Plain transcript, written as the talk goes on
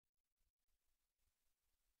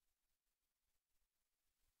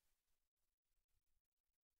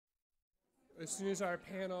as soon as our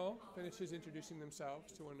panel finishes introducing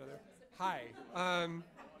themselves to one another. Hi. I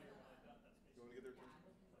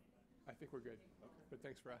think we're good, but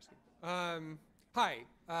thanks for asking. Hi.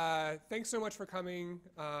 Thanks so much for coming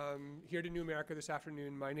here to New America this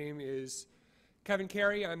afternoon. My name is Kevin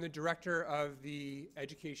Carey. I'm the director of the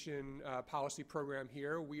education policy program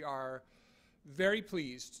here. We are very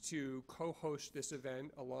pleased to co-host this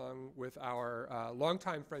event along with our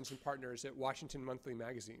longtime friends and partners at Washington Monthly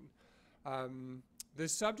magazine. The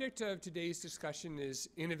subject of today's discussion is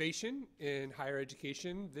innovation in higher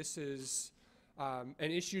education. This is an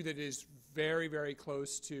issue that is very, very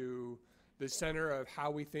close to the center of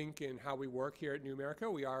how we think and how we work here at New America.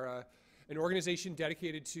 We are an organization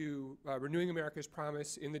dedicated to renewing America's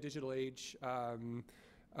promise in the digital age.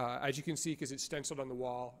 As you can see, because it's stenciled on the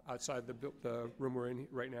wall outside the room we're in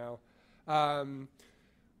right now.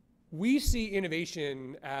 We see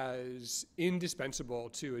innovation as indispensable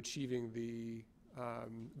to achieving the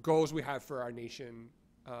goals we have for our nation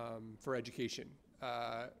for education.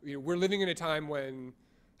 We're living in a time when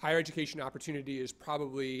higher education opportunity is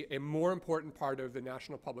probably a more important part of the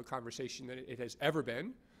national public conversation than it has ever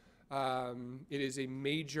been. It is a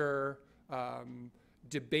major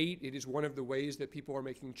debate. It is one of the ways that people are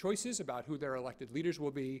making choices about who their elected leaders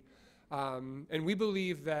will be. And we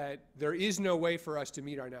believe that there is no way for us to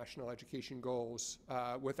meet our national education goals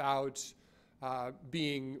without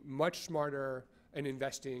being much smarter and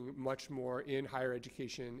investing much more in higher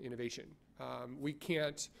education innovation. We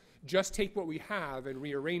can't just take what we have and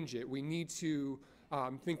rearrange it. We need to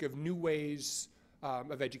think of new ways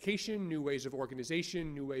of education, new ways of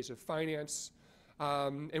organization, new ways of finance.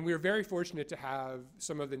 And we're very fortunate to have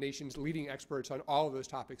some of the nation's leading experts on all of those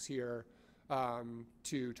topics here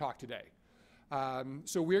to talk today.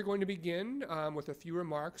 So we're going to begin with a few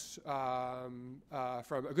remarks from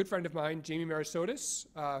a good friend of mine, Jamie Marasotis,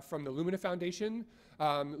 from the Lumina Foundation.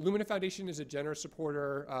 Lumina Foundation is a generous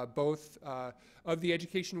supporter both of the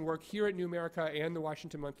education work here at New America and the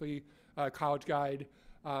Washington Monthly College Guide.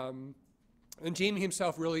 And Jamie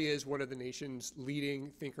himself really is one of the nation's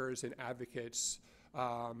leading thinkers and advocates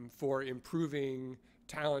for improving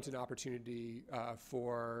talent and opportunity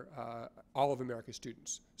for all of America's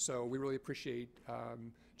students. So we really appreciate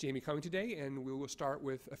Jamie coming today, and we will start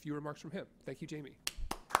with a few remarks from him. Thank you, Jamie.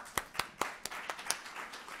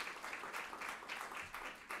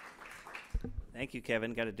 Thank you,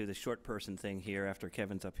 Kevin. Got to do the short person thing here after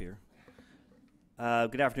Kevin's up here.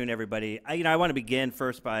 Good afternoon, everybody. I want to begin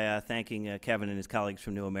first by thanking Kevin and his colleagues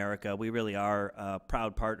from New America. We really are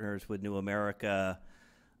proud partners with New America.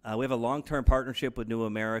 We have a long-term partnership with New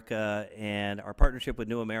America, and our partnership with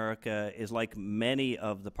New America is like many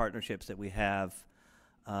of the partnerships that we have,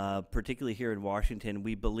 particularly here in Washington.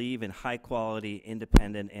 We believe in high-quality,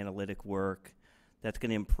 independent analytic work that's going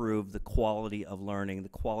to improve the quality of learning, the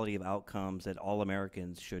quality of outcomes that all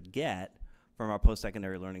Americans should get from our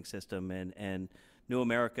post-secondary learning system. And New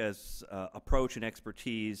America's approach and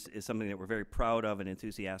expertise is something that we're very proud of and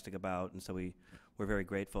enthusiastic about, and so we're very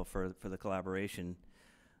grateful for the collaboration.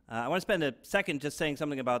 I want to spend a second just saying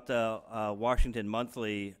something about the Washington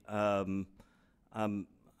Monthly. I'm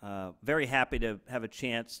very happy to have a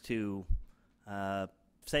chance to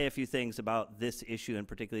say a few things about this issue, and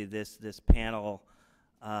particularly this panel.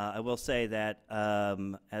 I will say that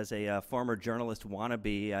as a former journalist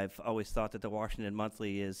wannabe, I've always thought that the Washington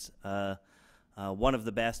Monthly is one of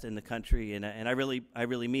the best in the country, and I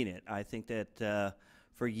really mean it. I think that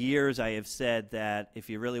for years I have said that if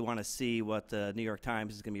you really want to see what the New York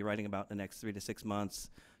Times is going to be writing about in the next 3 to 6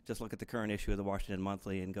 months, just look at the current issue of the Washington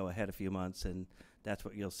Monthly and go ahead a few months, and that's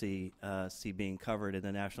what you'll see being covered in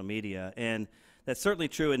the national media. And that's certainly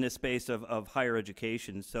true in this space of higher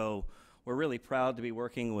education. So we're really proud to be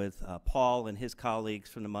working with Paul and his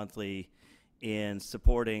colleagues from the Monthly in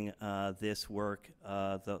supporting this work.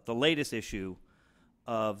 The latest issue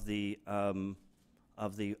of the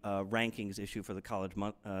rankings issue for the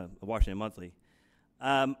Washington Monthly.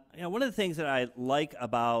 One of the things that I like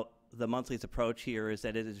about the Monthly's approach here is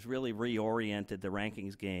that it has really reoriented the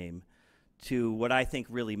rankings game to what I think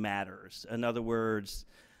really matters. In other words,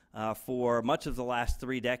 for much of the last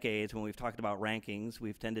 3 decades, when we've talked about rankings,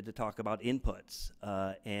 we've tended to talk about inputs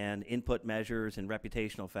and input measures and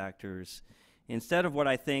reputational factors, instead of what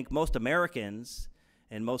I think most Americans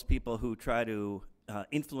and most people who try to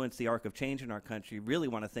influence the arc of change in our country really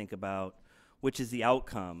want to think about, which is the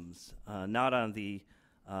outcomes, not on the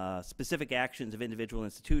specific actions of individual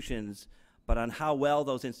institutions, but on how well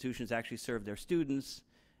those institutions actually serve their students,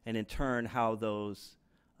 and in turn how those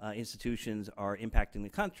institutions are impacting the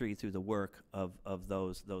country through the work of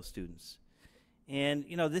those students. And,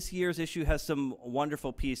 this year's issue has some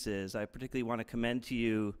wonderful pieces. I particularly want to commend to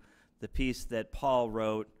you the piece that Paul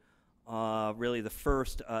wrote, really the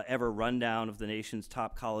first ever rundown of the nation's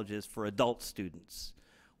top colleges for adult students,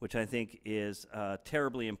 which I think is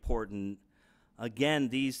terribly important. Again,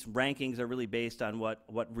 these rankings are really based on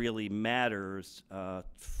what really matters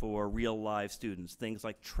for real live students, things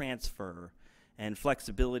like transfer and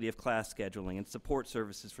flexibility of class scheduling and support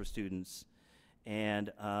services for students,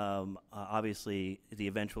 and obviously the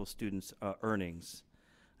eventual students' earnings.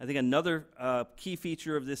 I think another key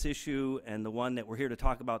feature of this issue, and the one that we're here to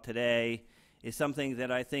talk about today, is something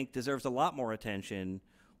that I think deserves a lot more attention,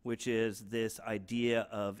 which is this idea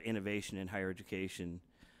of innovation in higher education.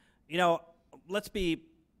 Let's be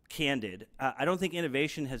candid. I don't think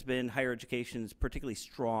innovation has been higher education's particularly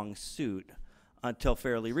strong suit until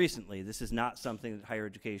fairly recently. This is not something that higher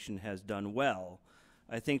education has done well.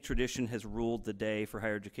 I think tradition has ruled the day for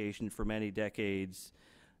higher education for many decades,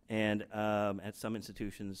 and at some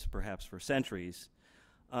institutions perhaps for centuries.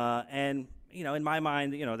 And in my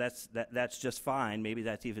mind, that's just fine. Maybe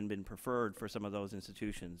that's even been preferred for some of those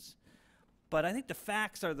institutions. But I think the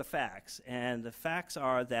facts are the facts, and the facts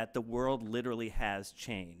are that the world literally has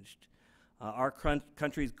changed. Our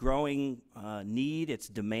country's growing need, its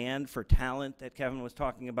demand for talent that Kevin was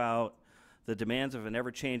talking about, the demands of an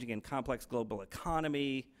ever-changing and complex global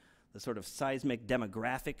economy, the sort of seismic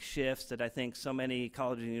demographic shifts that I think so many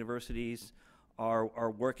colleges and universities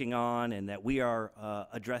are working on and that we are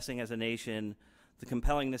addressing as a nation, the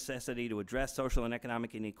compelling necessity to address social and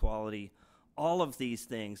economic inequality. All of these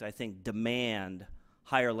things, I think, demand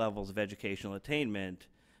higher levels of educational attainment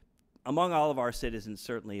among all of our citizens,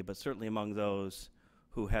 certainly, but certainly among those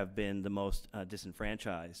who have been the most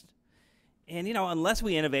disenfranchised. And, unless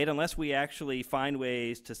we innovate, unless we actually find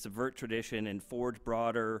ways to subvert tradition and forge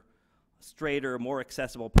broader, straighter, more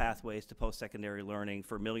accessible pathways to post-secondary learning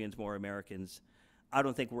for millions more Americans, I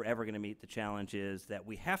don't think we're ever going to meet the challenges that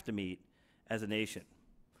we have to meet as a nation.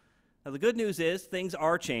 Now, the good news is things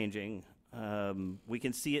are changing. We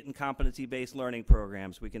can see it in competency-based learning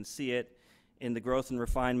programs. We can see it in the growth and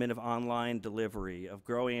refinement of online delivery, of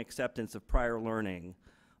growing acceptance of prior learning,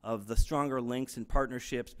 of the stronger links and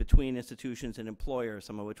partnerships between institutions and employers,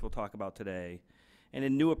 some of which we'll talk about today, and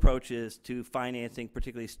in new approaches to financing,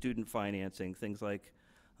 particularly student financing, things like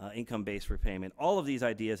income-based repayment. All of these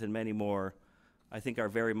ideas and many more, I think, are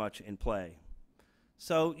very much in play.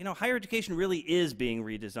 So, higher education really is being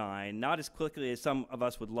redesigned, not as quickly as some of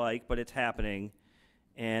us would like, but it's happening.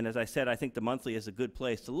 And as I said, I think the monthly is a good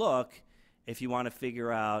place to look if you want to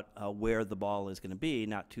figure out where the ball is going to be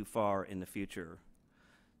not too far in the future.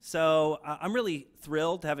 So I'm really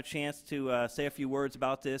thrilled to have a chance to say a few words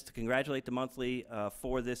about this, to congratulate the monthly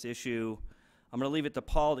for this issue. I'm going to leave it to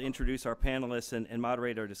Paul to introduce our panelists and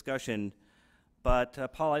moderate our discussion.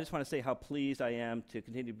 But Paul, I just want to say how pleased I am to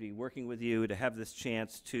continue to be working with you, to have this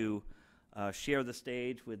chance to share the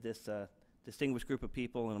stage with this distinguished group of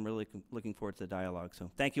people, and I'm really looking forward to the dialogue. So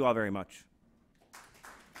thank you all very much.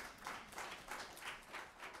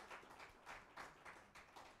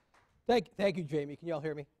 Thank you, Jamie. Can you all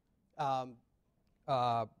hear me?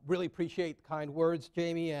 Really appreciate the kind words,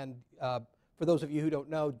 Jamie. And for those of you who don't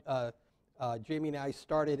know, Jamie and I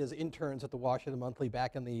started as interns at the Washington Monthly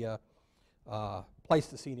back in the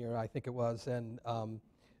Pleistocene era, I think it was. And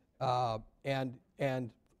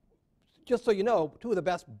just so you know, two of the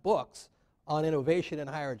best books on innovation in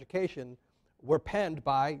higher education were penned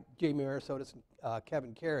by Jamie Marasotis and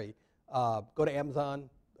Kevin Carey. Go to Amazon,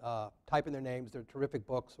 type in their names. They're terrific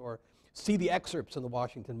books, or see the excerpts in the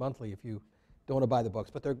Washington Monthly if you don't want to buy the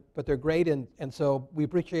books. But they're great, and so we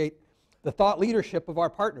appreciate the thought leadership of our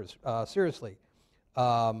partners. Seriously,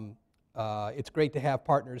 it's great to have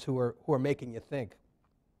partners who are making you think.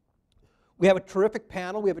 We have a terrific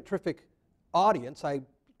panel. We have a terrific audience. I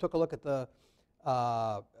took a look at the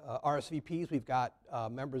RSVPs. We've got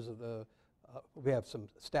members of the. We have some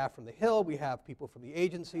staff from the Hill. We have people from the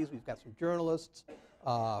agencies. We've got some journalists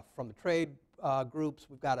from the trade groups.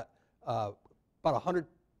 We've got about 100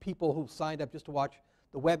 people who signed up just to watch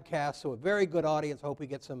the webcast. So a very good audience. I hope we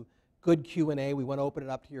get some good Q&A. We want to open it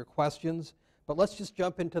up to your questions. But let's just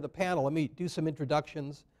jump into the panel. Let me do some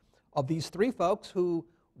introductions of these three folks who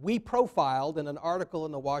we profiled in an article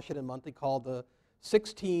in the Washington Monthly called the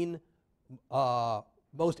 16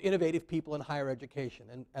 Most Innovative People in Higher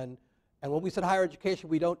Education. And when we said higher education,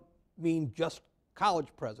 we don't mean just college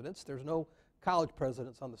presidents. There's no college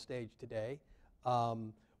presidents on the stage today.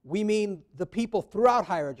 We mean the people throughout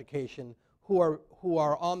higher education who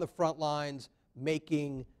are on the front lines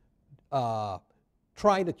making,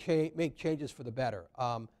 trying to make changes for the better.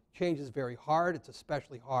 Change is very hard. It's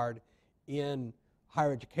especially hard in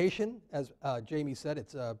higher education. As Jamie said,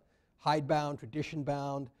 it's hidebound,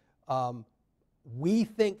 tradition-bound. We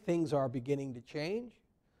think things are beginning to change.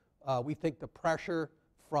 We think the pressure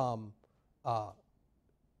from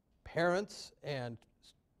parents and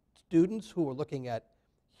students who are looking at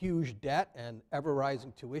huge debt and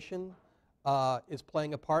ever-rising tuition is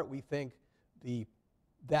playing a part. We think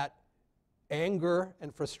that anger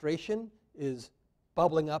and frustration is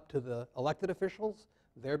bubbling up to the elected officials.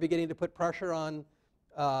 They're beginning to put pressure on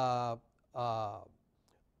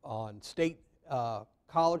state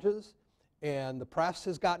colleges, and the press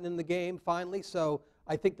has gotten in the game finally. So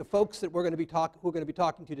I think the folks that who are going to be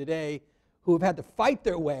talking to today, who have had to fight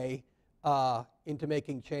their way into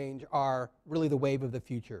making change, are really the wave of the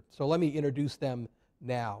future. So let me introduce them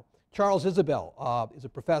now. Charles Isabelle is a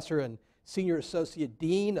professor and senior associate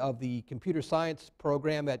dean of the computer science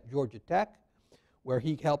program at Georgia Tech, where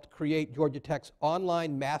he helped create Georgia Tech's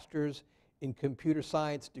online master's in computer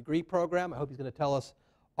science degree program. I hope he's going to tell us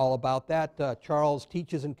all about that. Charles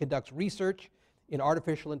teaches and conducts research in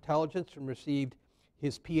artificial intelligence and received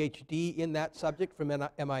his PhD in that subject from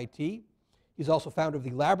MIT. He's also founder of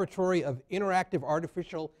the Laboratory of Interactive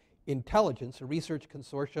Artificial Intelligence, a research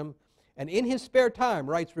consortium, and in his spare time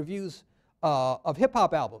writes reviews of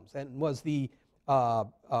hip-hop albums and was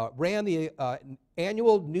ran the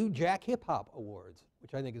annual New Jack Hip Hop Awards,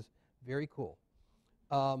 which I think is very cool.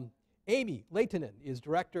 Amy Leitonen is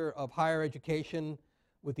Director of Higher Education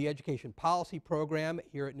with the Education Policy Program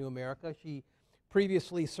here at New America. She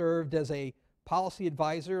previously served as a policy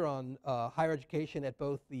advisor on higher education at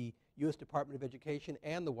both the U.S. Department of Education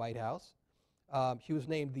and the White House. She was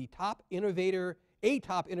named a top innovator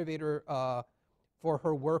for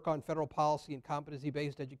her work on federal policy and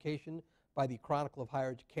competency-based education by the Chronicle of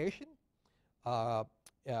Higher Education.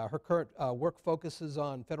 Her current work focuses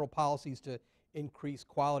on federal policies to increase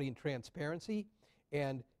quality and transparency,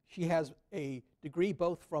 and she has a degree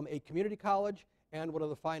both from a community college and one of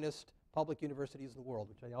the finest public universities in the world,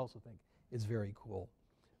 which I also think is very cool.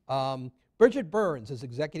 Bridget Burns is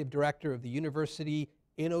Executive Director of the University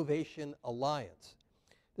Innovation Alliance.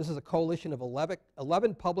 This is a coalition of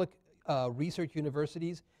 11 public research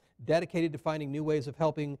universities dedicated to finding new ways of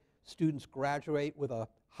helping students graduate with a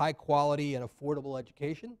high quality and affordable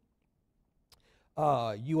education.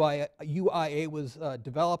 UIA was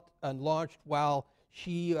developed and launched while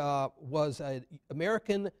she was an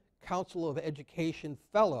American Council of Education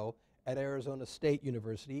Fellow at Arizona State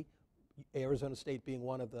University, Arizona State being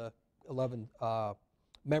one of the 11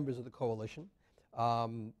 members of the coalition.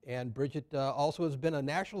 And Bridget also has been a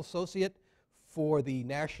National Associate for the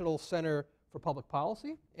National Center for Public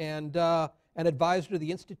Policy and an advisor to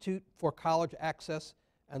the Institute for College Access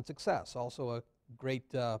and Success, also a great,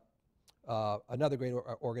 another great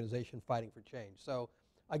organization fighting for change. So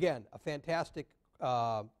again, a fantastic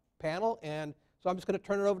panel, and so I'm just going to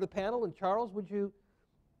turn it over to the panel, and Charles, would you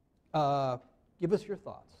give us your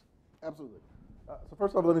thoughts? Absolutely. So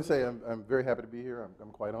first off, let me say I'm very happy to be here.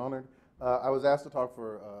 I'm quite honored. I was asked to talk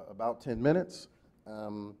for about 10 minutes,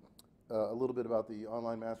 a little bit about the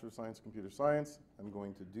online Master of Science in Computer Science. I'm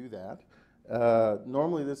going to do that.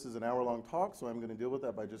 Normally this is an hour-long talk, so I'm going to deal with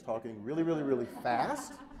that by just talking really, really, really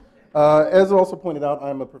fast. As also pointed out,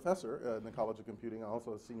 I'm a professor in the College of Computing. I'm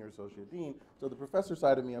also a senior associate dean. So the professor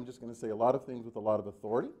side of me, I'm just going to say a lot of things with a lot of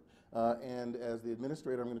authority. And as the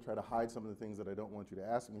administrator, I'm going to try to hide some of the things that I don't want you to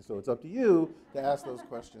ask me. So it's up to you to ask those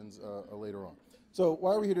questions later on. So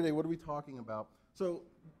why are we here today? What are we talking about? So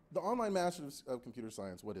the Online Masters of Computer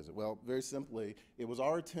Science, what is it? Well, very simply, it was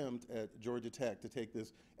our attempt at Georgia Tech to take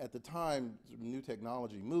this, at the time, new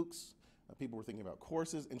technology, MOOCs, people were thinking about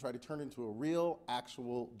courses, and try to turn it into a real,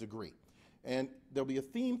 actual degree. And there'll be a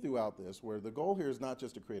theme throughout this where the goal here is not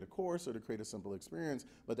just to create a course or to create a simple experience,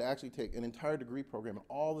 but to actually take an entire degree program and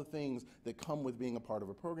all the things that come with being a part of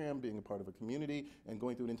a program, being a part of a community, and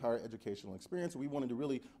going through an entire educational experience. We wanted to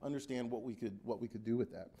really understand what we could do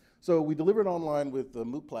with that. So we delivered online with the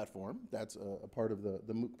MOOC platform. That's a part of the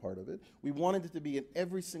MOOC part of it. We wanted it to be in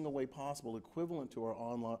every single way possible equivalent to our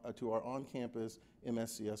on-campus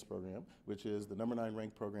MSCS program, which is the #9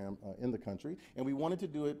 ranked program in the country, and we wanted to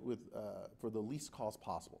do it with for the least cost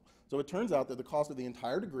possible. So it turns out that the cost of the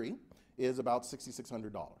entire degree is about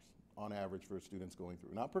 $6,600 on average for students going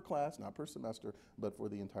through. Not per class, not per semester, but for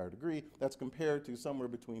the entire degree. That's compared to somewhere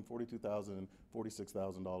between $42,000 and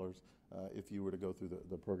 $46,000 if you were to go through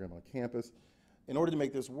the program on campus. In order to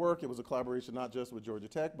make this work, it was a collaboration not just with Georgia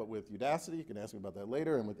Tech, but with Udacity, you can ask me about that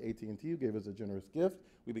later, and with AT&T, who gave us a generous gift.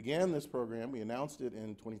 We began this program, we announced it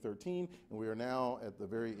in 2013, and we are now at the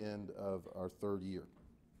very end of our 3rd year.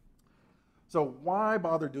 So why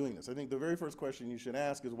bother doing this? I think the very first question you should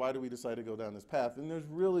ask is, why do we decide to go down this path? And there's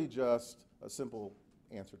really just a simple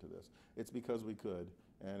answer to this. It's because we could,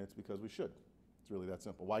 and it's because we should. It's really that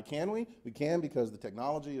simple. Why can we? We can because the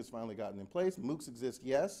technology has finally gotten in place. MOOCs exist,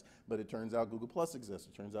 yes, but it turns out Google Plus exists.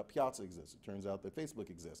 It turns out Piazza exists. It turns out that Facebook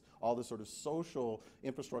exists. All this sort of social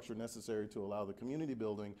infrastructure necessary to allow the community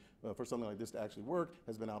building for something like this to actually work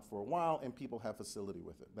has been out for a while, and people have facility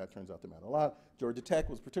with it. That turns out to matter a lot. Georgia Tech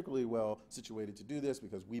was particularly well situated to do this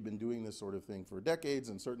because we've been doing this sort of thing for decades,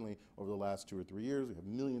 and certainly over the last 2 or 3 years, we have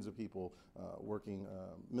millions of people working,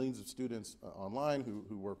 millions of students online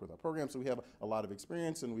who work with our program. So we have a lot of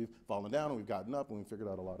experience, and we've fallen down, and we've gotten up, and we've figured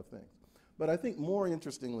out a lot of things. But I think more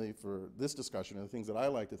interestingly for this discussion, and the things that I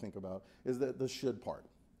like to think about, is the should part.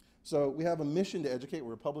 So we have a mission to educate.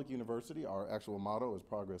 We're a public university. Our actual motto is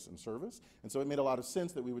progress and service. And so it made a lot of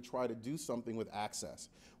sense that we would try to do something with access.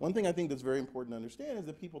 One thing I think that's very important to understand is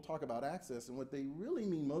that people talk about access, and what they really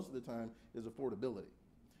mean most of the time is affordability.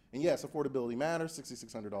 And yes, affordability matters,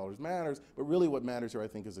 $6,600 matters, but really what matters here, I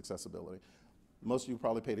think, is accessibility. Most of you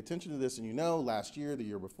probably paid attention to this, and you know last year, the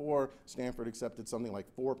year before, Stanford accepted something like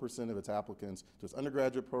 4% of its applicants to its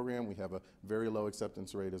undergraduate program. We have a very low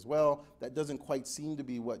acceptance rate as well. That doesn't quite seem to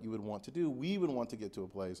be what you would want to do. We would want to get to a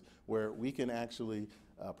place where we can actually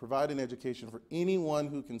provide an education for anyone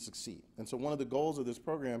who can succeed. And so one of the goals of this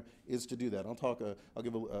program is to do that. I'll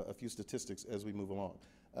give a few statistics as we move along.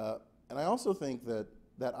 And I also think that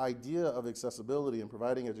that idea of accessibility and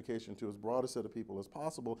providing education to as broad a set of people as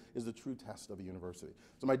possible is the true test of a university.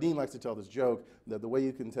 So my dean likes to tell this joke that the way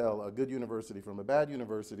you can tell a good university from a bad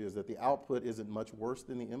university is that the output isn't much worse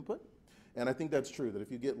than the input. And I think that's true, that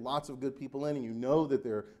if you get lots of good people in and you know that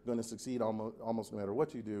they're going to succeed almost no matter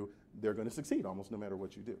what you do, they're going to succeed almost no matter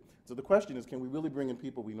what you do. So the question is, can we really bring in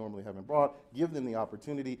people we normally haven't brought, give them the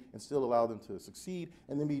opportunity, and still allow them to succeed,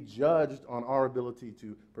 and then be judged on our ability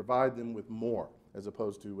to provide them with more, as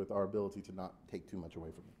opposed to with our ability to not take too much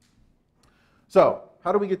away from them. So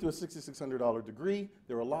how do we get to a $6,600 degree?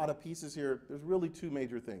 There are a lot of pieces here. There's really two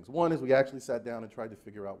major things. One is we actually sat down and tried to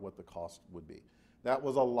figure out what the cost would be. That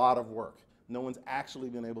was a lot of work. No one's actually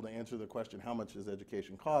been able to answer the question, how much does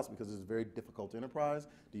education cost? Because it's a very difficult enterprise.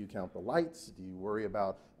 Do you count the lights? Do you worry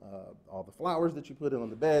about all the flowers that you put in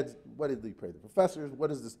on the beds? What did you pay the professors?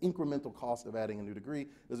 What is this incremental cost of adding a new degree?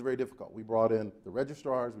 This is very difficult. We brought in the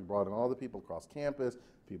registrars. We brought in all the people across campus,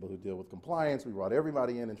 people who deal with compliance. We brought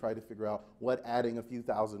everybody in and tried to figure out what adding a few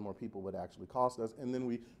thousand more people would actually cost us. And then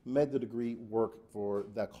we made the degree work for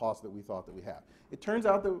that cost that we thought that we had. It turns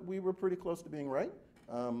out that we were pretty close to being right.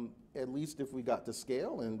 At least if we got to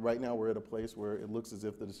scale, and right now we're at a place where it looks as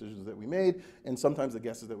if the decisions that we made, and sometimes the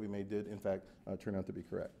guesses that we made did, in fact, turn out to be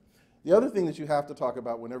correct. The other thing that you have to talk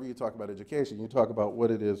about whenever you talk about education, you talk about what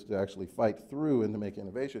it is to actually fight through and to make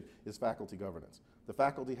innovation, is faculty governance. The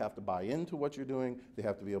faculty have to buy into what you're doing, they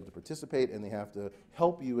have to be able to participate, and they have to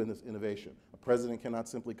help you in this innovation. A president cannot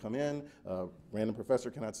simply come in, a random professor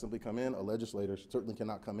cannot simply come in, a legislator certainly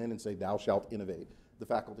cannot come in and say, thou shalt innovate. The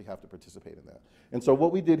faculty have to participate in that. And so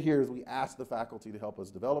what we did here is we asked the faculty to help us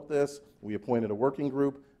develop this. We appointed a working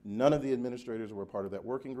group. None of the administrators were part of that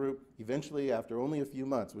working group. Eventually, after only a few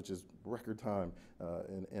months, which is record time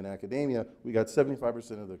in academia, we got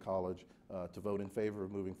 75% of the college to vote in favor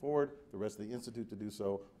of moving forward, the rest of the institute to do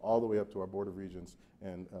so, all the way up to our Board of Regents,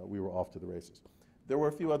 and we were off to the races. There were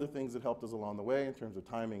a few other things that helped us along the way in terms of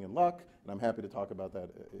timing and luck, and I'm happy to talk about that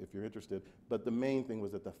if you're interested. But the main thing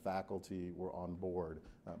was that the faculty were on board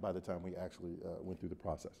by the time we actually went through the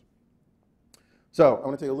process. So I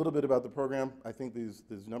want to tell you a little bit about the program. I think these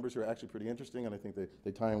numbers here are actually pretty interesting, and I think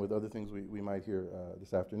they tie in with other things we might hear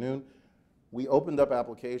this afternoon. We opened up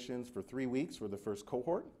applications for 3 weeks for the first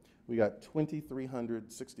cohort. We got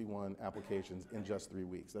 2,361 applications in just 3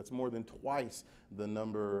 weeks. That's more than twice the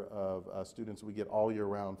number of students we get all year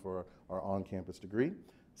round for our on-campus degree.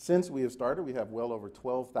 Since we have started, we have well over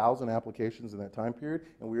 12,000 applications in that time period,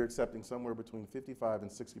 and we're accepting somewhere between 55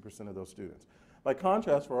 and 60% of those students. By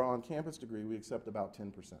contrast, for our on-campus degree, we accept about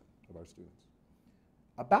 10% of our students.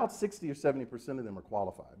 About 60 or 70% of them are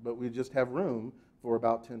qualified, but we just have room for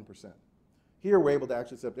about 10%. Here, we're able to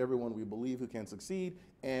actually accept everyone we believe who can succeed,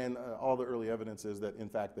 and all the early evidence is that, in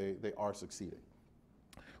fact, they are succeeding.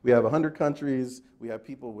 We have 100 countries. We have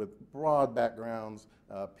people with broad backgrounds,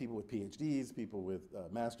 people with PhDs, people with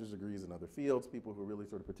master's degrees in other fields, people who are really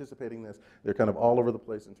sort of participating in this. They're kind of all over the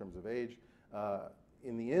place in terms of age.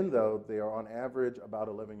 In the end, though, they are on average about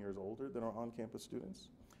 11 years older than our on-campus students.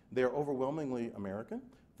 They're overwhelmingly American.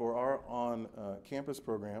 For our on-campus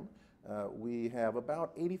program, we have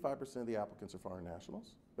about 85% of the applicants are foreign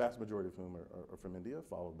nationals. vast majority of whom are from India,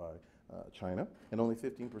 followed by China, and only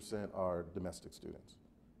 15% are domestic students.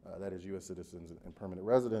 That is U.S. citizens and permanent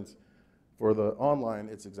residents. For the online,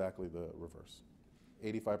 it's exactly the reverse.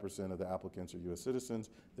 85% of the applicants are U.S. citizens,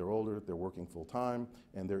 they're older, they're working full-time,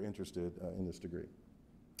 and they're interested in this degree.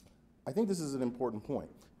 I think this is an important point.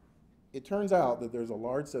 It turns out that there's a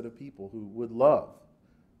large set of people who would love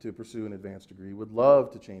to pursue an advanced degree, would love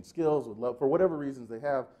to change skills, would love, for whatever reasons they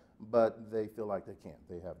have, but they feel like they can't.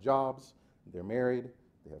 They have jobs, they're married,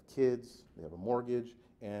 they have kids, they have a mortgage,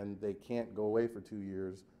 and they can't go away for 2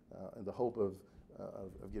 years in the hope of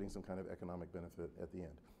getting some kind of economic benefit at the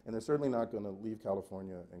end. And they're certainly not going to leave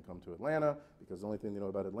California and come to Atlanta, because the only thing they know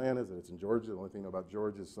about Atlanta is that it's in Georgia. The only thing they know about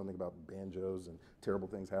Georgia is something about banjos and terrible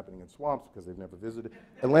things happening in swamps, because they've never visited.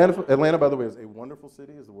 Atlanta, by the way, is a wonderful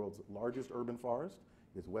city. It's the world's largest urban forest.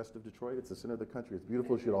 It's west of Detroit. It's the center of the country. It's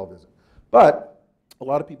beautiful. You should all visit. But a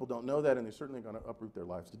lot of people don't know that, and they're certainly going to uproot their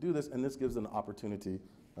lives to do this, and this gives them an opportunity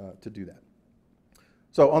to do that.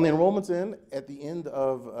 So on the enrollments end, at the end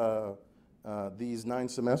of these 9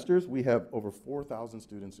 semesters, we have over 4,000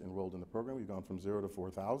 students enrolled in the program. We've gone from 0 to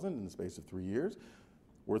 4,000 in the space of 3 years.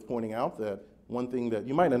 Worth pointing out that one thing that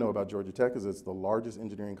you might not know about Georgia Tech is it's the largest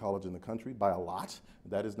engineering college in the country by a lot.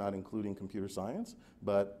 That is not including computer science,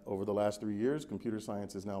 but over the last 3 years, computer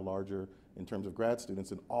science is now larger in terms of grad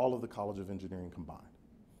students than all of the College of Engineering combined.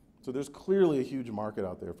 So there's clearly a huge market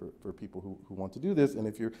out there for people who want to do this, and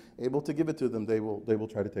if you're able to give it to them, they will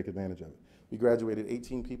try to take advantage of it. We graduated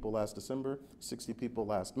 18 people last December, 60 people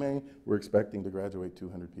last May. We're expecting to graduate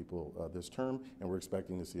 200 people this term, and we're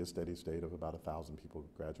expecting to see a steady state of about 1,000 people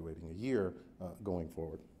graduating a year going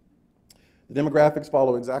forward. The demographics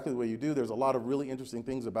follow exactly the way you do. There's a lot of really interesting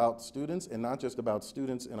things about students, and not just about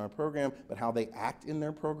students in our program, but how they act in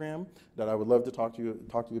their program that I would love to talk to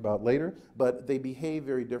you about later. But they behave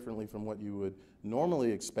very differently from what you would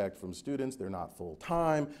normally expect from students. They're not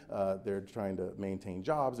full-time. They're trying to maintain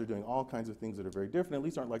jobs. They're doing all kinds of things that are very different, at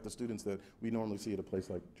least aren't like the students that we normally see at a place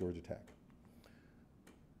like Georgia Tech.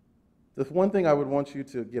 The one thing I would want you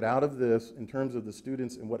to get out of this in terms of the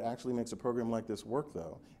students and what actually makes a program like this work,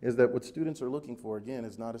 though, is that what students are looking for, again,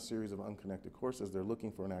 is not a series of unconnected courses. They're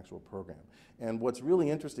looking for an actual program. And what's really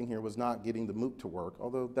interesting here was not getting the MOOC to work,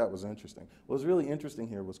 although that was interesting. What was really interesting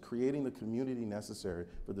here was creating the community necessary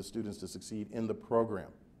for the students to succeed in the program.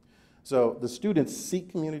 So the students seek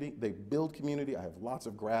community, they build community. I have lots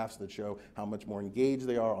of graphs that show how much more engaged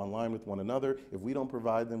they are online with one another. If we don't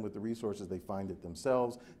provide them with the resources, they find it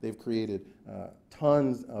themselves. They've created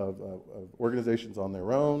tons of organizations on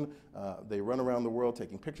their own. They run around the world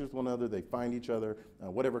taking pictures with one another. They find each other,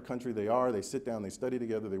 whatever country they are. They sit down, they study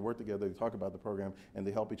together, they work together, they talk about the program, and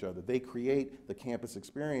they help each other. They create the campus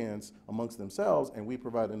experience amongst themselves, and we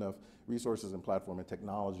provide enough resources and platform and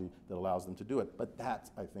technology that allows them to do it. But that,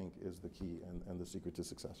 I think, is the key and the secret to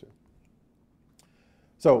success here.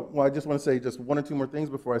 So, well, I just want to say just 1 or 2 more things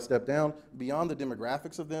before I step down. Beyond the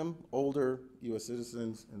demographics of them, older U.S.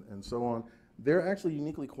 citizens and so on, they're actually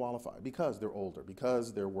uniquely qualified because they're older,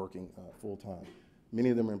 because they're working full-time. Many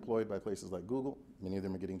of them are employed by places like Google. Many of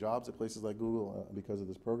them are getting jobs at places like Google because of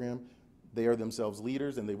this program. They are themselves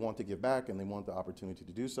leaders, and they want to give back, and they want the opportunity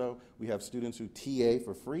to do so. We have students who TA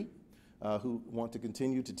for free, who want to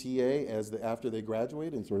continue to TA after they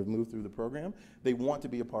graduate and sort of move through the program. They want to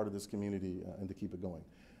be a part of this community and to keep it going.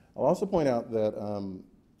 I'll also point out that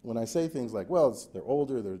when I say things like, well, they're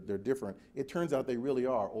older, they're different, it turns out they really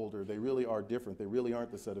are older, they really are different, they really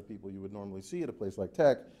aren't the set of people you would normally see at a place like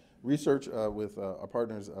Tech. Research with our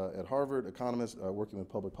partners at Harvard, economists working with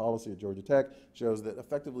public policy at Georgia Tech, shows that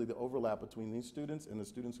effectively the overlap between these students and the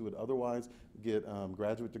students who would otherwise get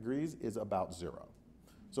graduate degrees is about 0.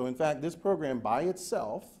 So in fact, this program by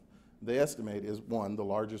itself, they estimate, is one, the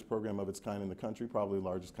largest program of its kind in the country, probably the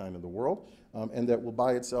largest kind in the world, and that will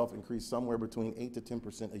by itself increase somewhere between 8 to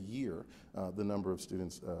 10% a year the number of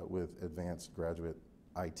students with advanced graduate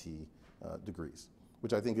IT degrees,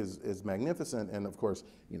 which I think is magnificent. And of course,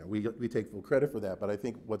 you know, we take full credit for that, but I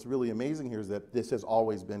think what's really amazing here is that this has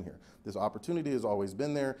always been here. This opportunity has always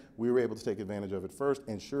been there. We were able to take advantage of it first,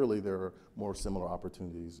 and surely there are more similar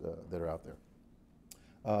opportunities that are out there.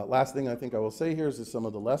 Last thing I think I will say here is just some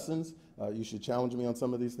of the lessons. You should challenge me on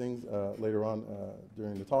some of these things later on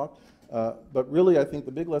during the talk. But really, I think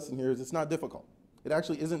the big lesson here is it's not difficult. It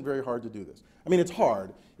actually isn't very hard to do this. I mean, it's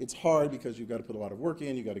hard. It's hard because you've got to put a lot of work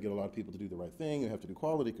in, you've got to get a lot of people to do the right thing, you have to do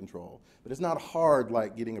quality control. But it's not hard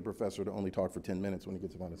like getting a professor to only talk for 10 minutes when he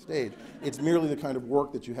gets up on a stage. It's merely the kind of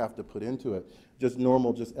work that you have to put into it. Just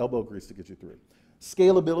normal, just elbow grease to get you through.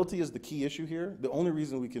 Scalability is the key issue here. The only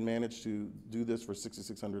reason we can manage to do this for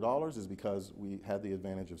 $6,600 is because we had the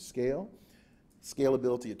advantage of scale.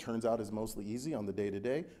 Scalability, it turns out, is mostly easy on the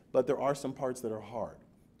day-to-day, but there are some parts that are hard.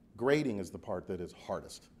 Grading is the part that is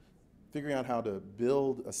hardest. Figuring out how to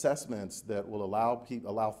build assessments that will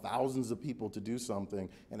allow thousands of people to do something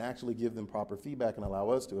and actually give them proper feedback and allow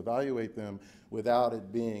us to evaluate them without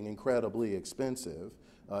it being incredibly expensive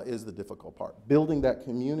is the difficult part. Building that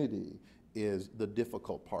community is the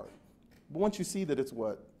difficult part. But once you see that it's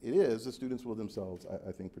what it is, the students will themselves,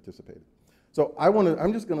 I think, participate. So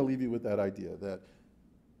I'm just going to leave you with that idea that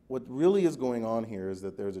what really is going on here is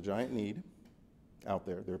that there's a giant need out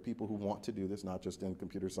there. There are people who want to do this, not just in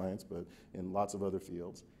computer science, but in lots of other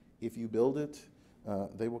fields. If you build it,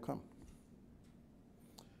 they will come.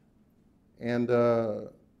 And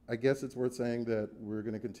I guess it's worth saying that we're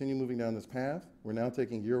going to continue moving down this path. We're now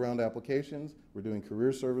taking year-round applications. We're doing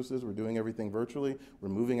career services. We're doing everything virtually. We're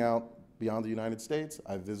moving out beyond the United States.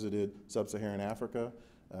 I've visited sub-Saharan Africa,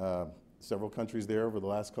 several countries there over the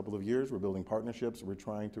last couple of years. We're building partnerships. We're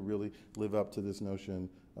trying to really live up to this notion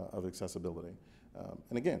of accessibility.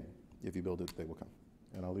 And again, if you build it, they will come.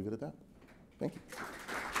 And I'll leave it at that. Thank you.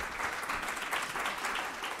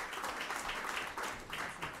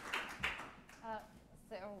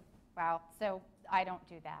 Wow, so I don't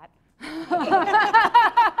do that.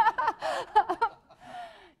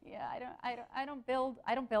 Yeah, I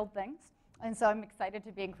don't build things. And so I'm excited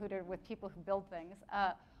to be included with people who build things.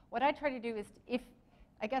 What I try to do is,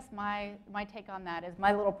 I guess my take on that is,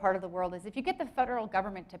 my little part of the world is, if you get the federal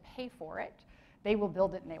government to pay for it, they will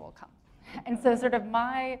build it and they will come. And so sort of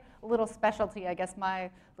my little specialty, I guess my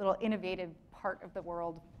little innovative part of the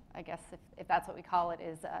world, I guess if that's what we call it,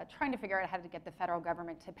 is trying to figure out how to get the federal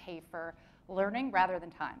government to pay for learning rather than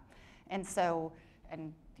time. And so,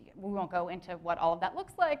 and we won't go into what all of that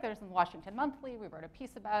looks like. There's the Washington Monthly. We wrote a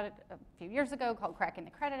piece about it a few years ago called Cracking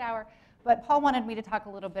the Credit Hour. But Paul wanted me to talk a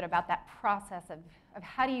little bit about that process of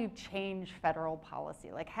how do you change federal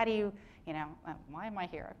policy? Like, how do you, why am I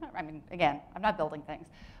here? Again, I'm not building things.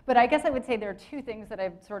 But I guess I would say there are two things that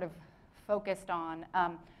I've sort of focused on.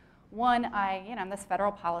 One, I'm this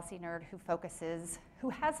federal policy nerd who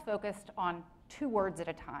has focused on 2 words at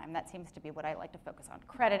a time. That seems to be what I like to focus on: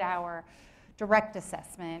 credit hour, direct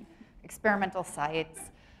assessment, experimental sites.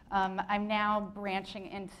 I'm now branching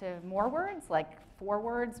into more words, like 4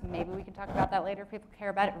 words. Maybe we can talk about that later if people care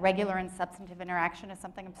about it. Regular and substantive interaction is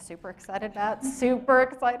something I'm super excited about,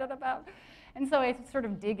 And so I sort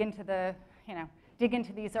of dig into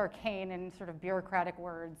these arcane and sort of bureaucratic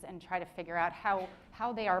words and try to figure out how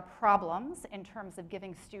they are problems in terms of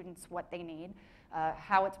giving students what they need,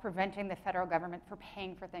 how it's preventing the federal government from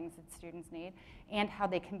paying for things that students need, and how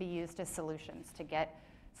they can be used as solutions to get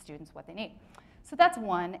students what they need. So that's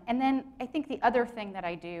one. And then I think the other thing that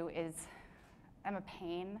I do is I'm a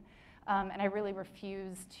pain, and I really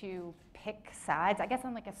refuse to pick sides. I guess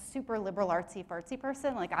I'm like a super liberal artsy-fartsy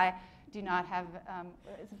person. Like, I do not have a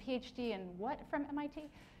PhD in what from MIT?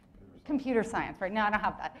 Computer science, right? No, I don't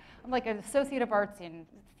have that. I'm like an associate of arts in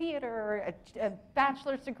theater, a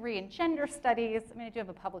bachelor's degree in gender studies. I do have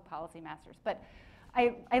a public policy master's, but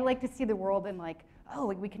I like to see the world in like, oh,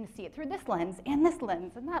 we can see it through this lens and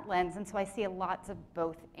that lens, and so I see lots of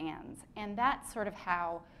both ands. And that's sort of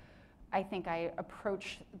how I think I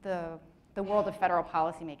approach the world of federal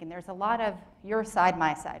policymaking. There's a lot of your side,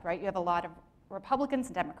 my side, right? You have a lot of Republicans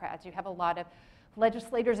and Democrats. You have a lot of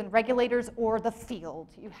legislators and regulators or the field.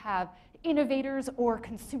 You have innovators or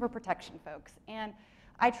consumer protection folks. And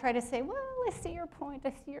I try to say, well, I see your point.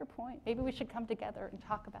 Maybe we should come together and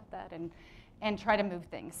talk about that and try to move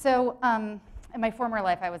things. So in my former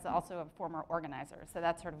life, I was also a former organizer. So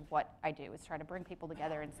that's sort of what I do, is try to bring people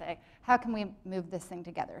together and say, how can we move this thing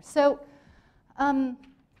together? So,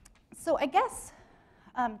 so I guess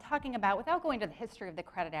talking about, without going to the history of the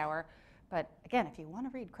credit hour, but again, if you want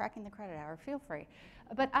to read Cracking the Credit Hour, feel free.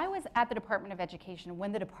 But I was at the Department of Education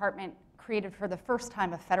when the department created for the first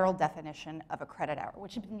time a federal definition of a credit hour,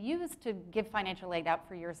 which had been used to give financial aid out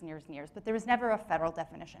for years and years and years, but there was never a federal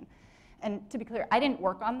definition. And to be clear, I didn't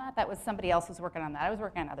work on that. That was somebody else who was working on that. I was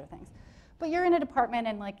working on other things. But you're in a department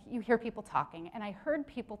and like you hear people talking, and I heard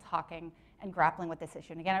people talking and grappling with this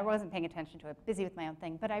issue. And again, I wasn't paying attention to it, busy with my own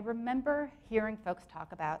thing, but I remember hearing folks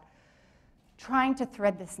talk about trying to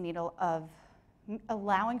thread this needle of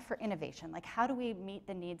allowing for innovation. Like, how do we meet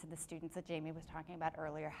the needs of the students that Jamie was talking about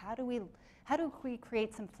earlier? How do we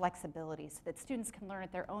create some flexibility so that students can learn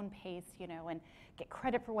at their own pace, and get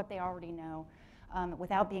credit for what they already know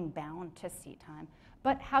without being bound to seat time?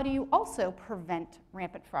 But how do you also prevent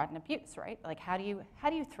rampant fraud and abuse, right? Like, how do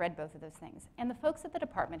you thread both of those things? And the folks at the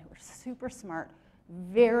department who are super smart,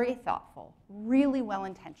 very thoughtful, really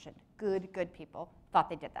well-intentioned, good people, thought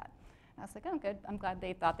they did that. I was like, oh, good. I'm glad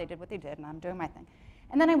they thought they did what they did, and I'm doing my thing.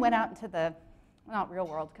 And then I went out into the, not real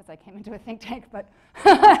world, because I came into a think tank, but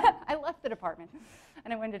I left the department,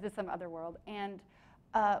 and I went into some other world, and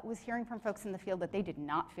was hearing from folks in the field that they did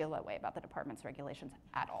not feel that way about the department's regulations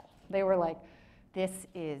at all. They were like, this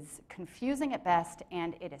is confusing at best,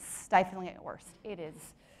 and it is stifling at worst. It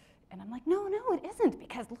is, and I'm like, no, it isn't,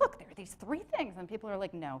 because look, there are these 3 things, and people are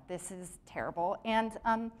like, no, this is terrible. And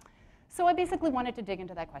so I basically wanted to dig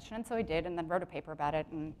into that question, and so I did, and then wrote a paper about it,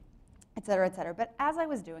 and et cetera, et cetera. But as I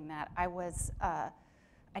was doing that, I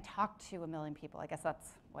talked to a million people. I guess that's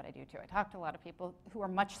what I do too. I talked to a lot of people who are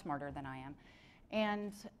much smarter than I am.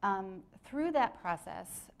 And through that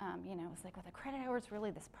process, it was like, well, the credit hour is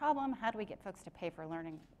really this problem. How do we get folks to pay for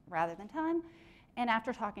learning rather than time? And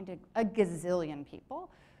after talking to a gazillion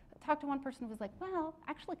people, I talked to one person who was like, well,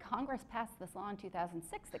 actually Congress passed this law in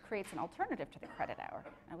 2006 that creates an alternative to the credit hour.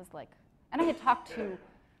 I was like, and I had talked to,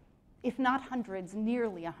 if not hundreds,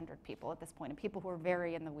 nearly 100 people at this point, and people who were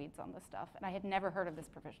very in the weeds on this stuff. And I had never heard of this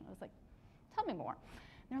provision. I was like, tell me more.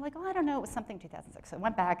 And they're like, oh, I don't know, it was something 2006. So I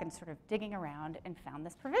went back and sort of digging around and found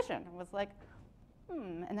this provision and was like,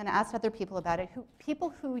 and then asked other people about it,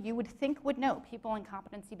 people who you would think would know, people in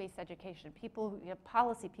competency-based education, people,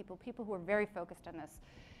 policy people, people who are very focused on this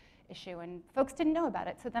issue, and folks didn't know about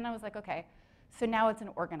it. So then I was like, okay, so now it's an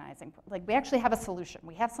organizing, like we actually have a solution.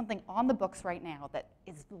 We have something on the books right now that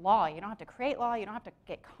is law. You don't have to create law. You don't have to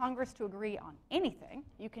get Congress to agree on anything.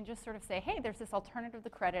 You can just sort of say, hey, there's this alternative to the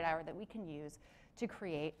credit hour that we can use to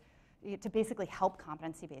create, to basically help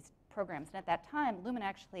competency-based programs. And at that time, Lumen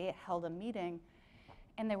actually held a meeting,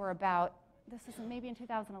 and there were about, this is maybe in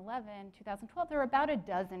 2011, 2012, there were about a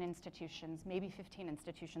dozen institutions, maybe 15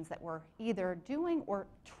 institutions that were either doing or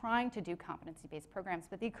trying to do competency-based programs,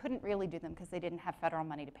 but they couldn't really do them because they didn't have federal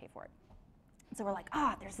money to pay for it. So we're like,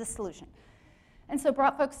 there's this solution. And so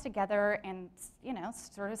brought folks together and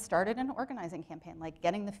sort of started an organizing campaign, like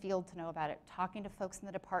getting the field to know about it, talking to folks in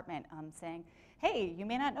the department, saying, hey, you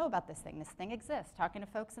may not know about this thing exists, talking to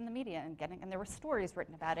folks in the media and there were stories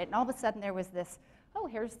written about it, and all of a sudden there was this, oh,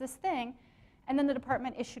 here's this thing. And then the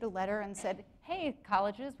department issued a letter and said, hey,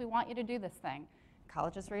 colleges, we want you to do this thing.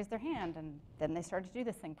 Colleges raised their hand, and then they started to do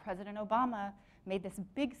this thing. President Obama made this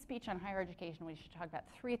big speech on higher education where he talked about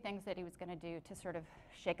 3 things that he was going to do to sort of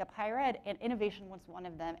shake up higher ed, and innovation was one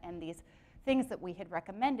of them, and these things that we had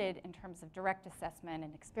recommended in terms of direct assessment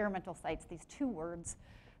and experimental sites, these 2 words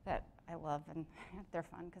that I love, and they're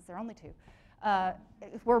fun because they're only 2,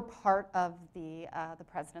 were part of the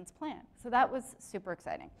president's plan. So that was super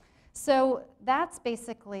exciting. So that's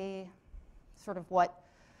basically sort of what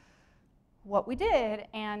we did,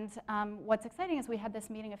 and what's exciting is we had this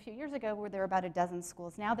meeting a few years ago where there were about a dozen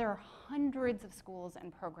schools. Now there are hundreds of schools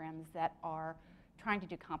and programs that are trying to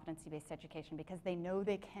do competency-based education because they know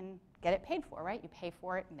they can get it paid for, right? You pay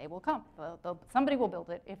for it and they will come. Somebody will build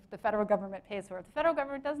it if the federal government pays for it. If the federal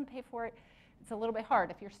government doesn't pay for it, it's a little bit hard.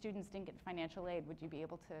 If your students didn't get financial aid, would you be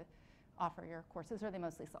able to offer your courses, or are they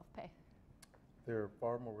mostly self-pay? They're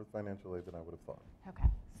far more with financial aid than I would have thought. Okay,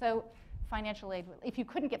 so financial aid, if you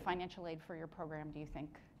couldn't get financial aid for your program, do you think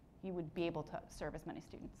you would be able to serve as many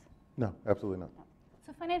students? No, absolutely not. No.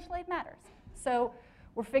 So financial aid matters. So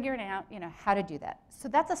we're figuring out, how to do that. So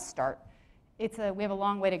that's a start. We have a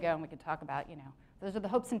long way to go, and we could talk about, those are the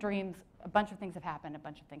hopes and dreams. A bunch of things have happened, a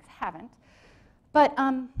bunch of things haven't. But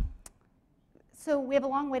so we have a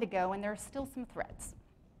long way to go, and there are still some threats.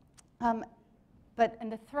 And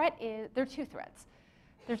the threat is, there are 2 threats.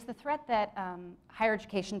 There's the threat that higher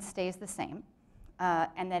education stays the same,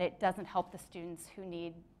 and that it doesn't help the students who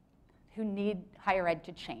need higher ed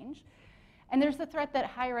to change. And there's the threat that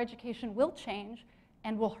higher education will change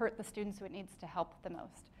and will hurt the students who it needs to help the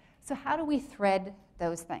most. So how do we thread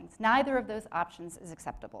those things? Neither of those options is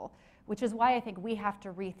acceptable, which is why I think we have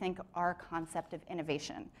to rethink our concept of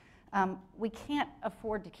innovation. We can't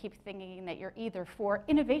afford to keep thinking that you're either for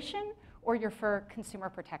innovation or you're for consumer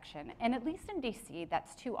protection. And at least in DC,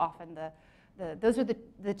 that's too often those are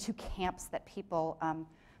the 2 camps that people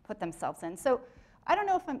put themselves in. So I don't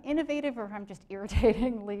know if I'm innovative or if I'm just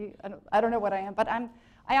irritatingly, I don't know what I am, but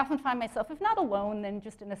I often find myself, if not alone, then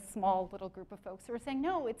just in a small little group of folks who are saying,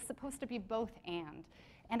 no, it's supposed to be both and.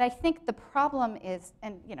 And I think the problem is,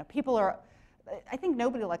 and people are, I think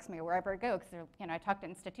nobody likes me wherever I go because I talk to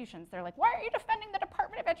institutions. They're like, why are you defending the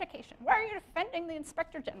Department of Education? Why are you defending the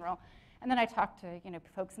Inspector General? And then I talk to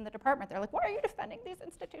folks in the department. They're like, why are you defending these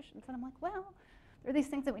institutions? And I'm like, well, there are these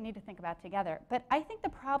things that we need to think about together. But I think the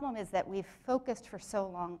problem is that we've focused for so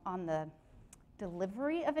long on the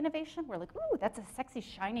delivery of innovation. We're like, ooh, that's a sexy,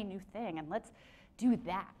 shiny new thing, and let's do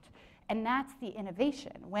that. And that's the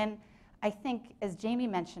innovation. When I think, as Jamie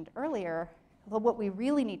mentioned earlier, what we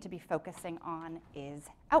really need to be focusing on is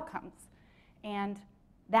outcomes. And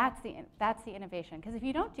that's the innovation. Because if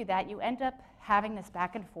you don't do that, you end up having this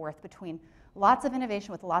back and forth between lots of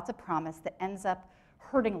innovation with lots of promise that ends up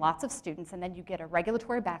hurting lots of students, and then you get a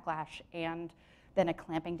regulatory backlash and then a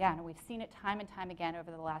clamping down. And we've seen it time and time again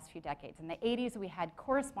over the last few decades. In the 80s, we had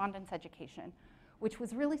correspondence education, which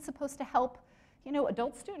was really supposed to help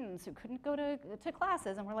adult students who couldn't go to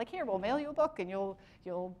classes, and we're like, here, we'll mail you a book, and you'll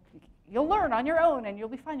learn on your own, and you'll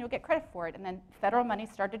be fine, you'll get credit for it. And then federal money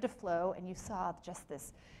started to flow, and you saw just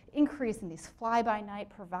this increase in these fly-by-night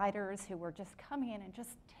providers who were just coming in and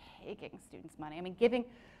just taking students' money. I mean, giving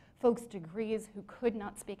folks degrees who could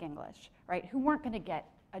not speak English, right, who weren't going to get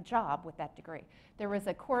a job with that degree. There was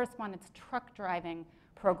a correspondence truck driving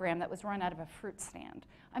program that was run out of a fruit stand.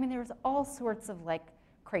 I mean, there was all sorts of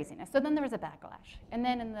craziness. So then there was a backlash. And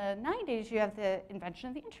then in the 90s, you have the invention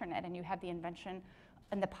of the internet, and you have the invention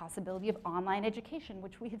and the possibility of online education,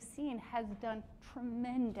 which we have seen has done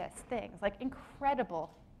tremendous things,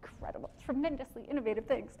 incredible, tremendously innovative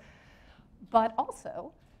things. But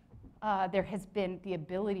also, there has been the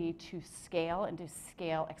ability to scale and to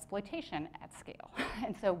scale exploitation at scale.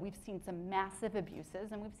 And so we've seen some massive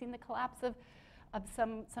abuses, and we've seen the collapse of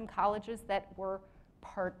some colleges that were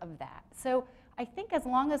part of that. So I think as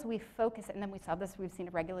long as we focus, and then we saw this, we've seen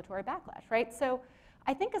a regulatory backlash, right? So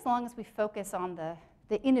I think as long as we focus on the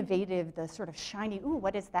innovative, the sort of shiny, ooh,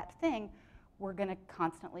 what is that thing, we're going to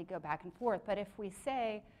constantly go back and forth. But if we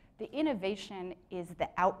say the innovation is the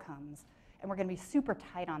outcomes, and we're going to be super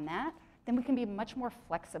tight on that, then we can be much more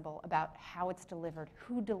flexible about how it's delivered,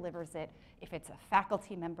 who delivers it, if it's a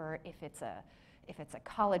faculty member, if it's a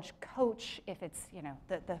college coach, if it's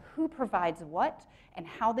the who provides what and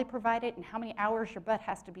how they provide it and how many hours your butt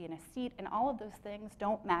has to be in a seat, and all of those things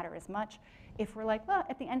don't matter as much if we're like, well,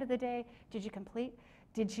 at the end of the day, did you complete?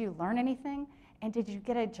 Did you learn anything? And did you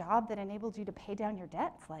get a job that enabled you to pay down your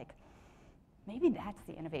debts? Maybe that's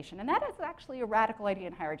the innovation. And that is actually a radical idea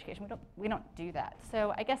in higher education. We don't do that.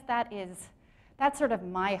 So I guess that's sort of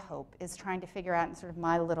my hope, is trying to figure out in sort of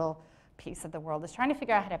my little piece of the world, is trying to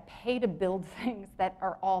figure out how to pay to build things that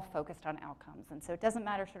are all focused on outcomes. And so it doesn't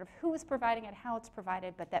matter sort of who is providing it, how it's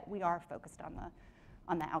provided, but that we are focused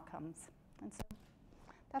on the outcomes. And so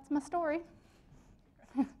that's my story.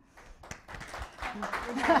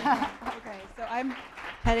 Okay, so I'm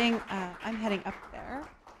heading up there.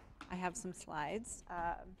 I have some slides.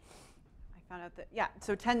 I found out that,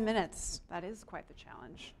 so 10 minutes, that is quite the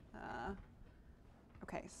challenge.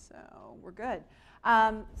 Okay, so we're good.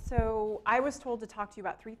 So I was told to talk to you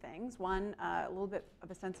about three things. One, a little bit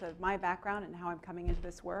of a sense of my background and how I'm coming into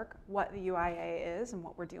this work, what the UIA is and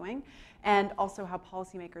what we're doing, and also how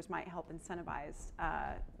policymakers might help incentivize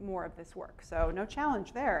more of this work. So no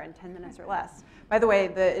challenge there in 10 minutes or less. By the way,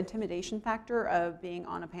 the intimidation factor of being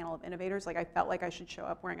on a panel of innovators, I felt like I should show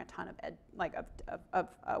up wearing a ton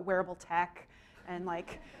of wearable tech and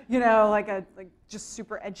just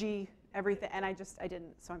super edgy everything, and I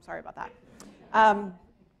didn't, so I'm sorry about that.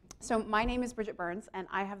 So my name is Bridget Burns, and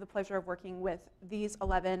I have the pleasure of working with these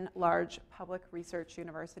 11 large public research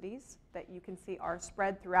universities that you can see are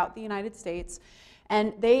spread throughout the United States.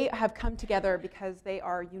 And they have come together because they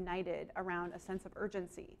are united around a sense of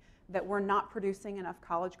urgency that we're not producing enough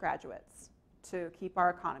college graduates to keep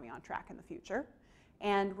our economy on track in the future.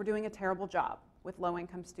 And we're doing a terrible job with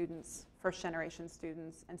low-income students, first-generation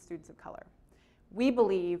students, and students of color. We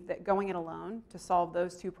believe that going it alone to solve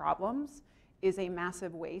those two problems is a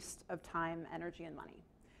massive waste of time, energy, and money.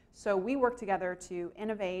 So we work together to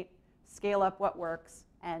innovate, scale up what works,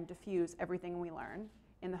 and diffuse everything we learn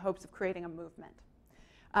in the hopes of creating a movement.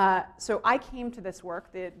 So I came to this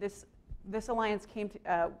work. This alliance came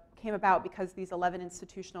about because these 11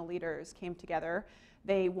 institutional leaders came together.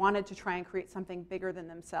 They wanted to try and create something bigger than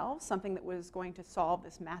themselves, something that was going to solve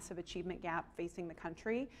this massive achievement gap facing the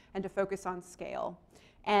country, and to focus on scale.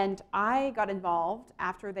 And I got involved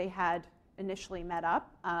after they had initially met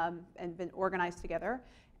up and been organized together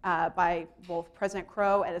by both President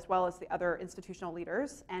Crow as well as the other institutional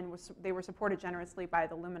leaders, and they were supported generously by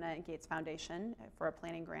the Lumina and Gates Foundation for a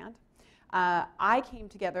planning grant. I came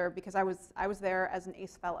together because I was there as an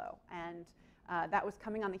ACE fellow, and that was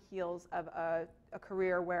coming on the heels of a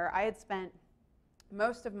career where I had spent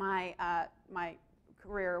most of my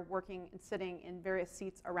career working and sitting in various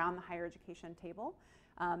seats around the higher education table.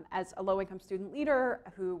 As a low-income student leader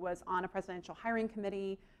who was on a presidential hiring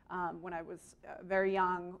committee when I was very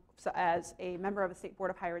young, so as a member of a state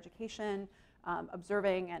board of higher education,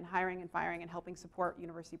 observing and hiring and firing and helping support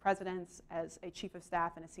university presidents as a chief of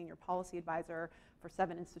staff and a senior policy advisor for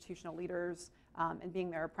 7 institutional leaders, and being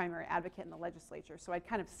their primary advocate in the legislature. So I'd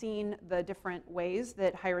kind of seen the different ways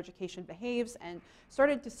that higher education behaves and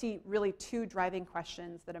started to see really 2 driving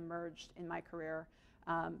questions that emerged in my career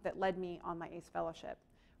that led me on my ACE fellowship.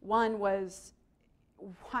 One was,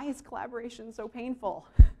 why is collaboration so painful?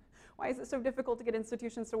 Why is it so difficult to get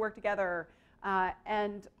institutions to work together?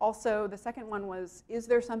 And also the second one was, is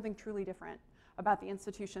there something truly different about the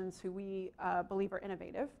institutions who we believe are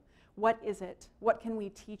innovative? What is it? What can we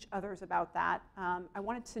teach others about that? I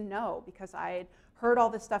wanted to know because I had heard all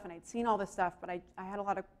this stuff and I'd seen all this stuff, but I had a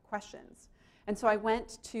lot of questions. And so I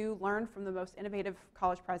went to learn from the most innovative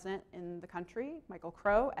college president in the country, Michael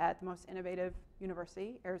Crow, at the most innovative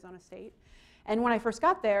university, Arizona State. And when I first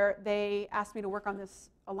got there, they asked me to work on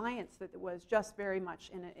this alliance that was just very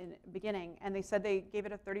much in the beginning. And they said they gave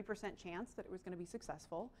it a 30% chance that it was going to be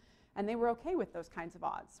successful. And they were okay with those kinds of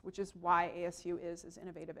odds, which is why ASU is as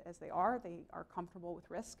innovative as they are. They are comfortable with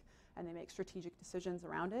risk, and they make strategic decisions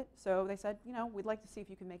around it. So they said, you know, we'd like to see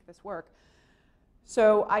if you can make this work.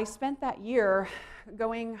 So I spent that year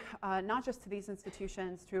going not just to these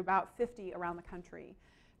institutions, to about 50 around the country,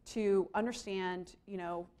 to understand, you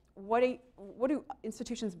know, what do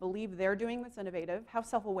institutions believe they're doing that's innovative? How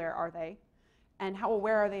self-aware are they? And how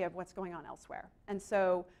aware are they of what's going on elsewhere? And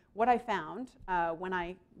so what I found when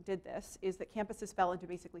I did this is that campuses fell into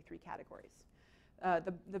basically 3 categories.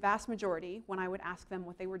 The vast majority, when I would ask them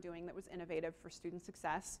what they were doing that was innovative for student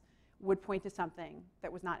success, would point to something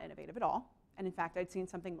that was not innovative at all. And in fact, I'd seen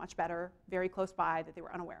something much better very close by that they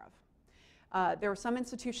were unaware of. There were some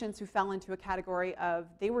institutions who fell into a category of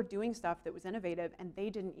they were doing stuff that was innovative and they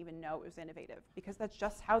didn't even know it was innovative because that's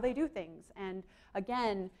just how they do things. And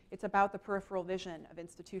again, it's about the peripheral vision of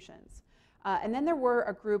institutions. And then there were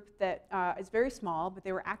a group that is very small, but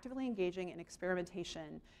they were actively engaging in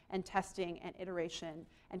experimentation and testing and iteration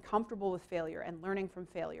and comfortable with failure and learning from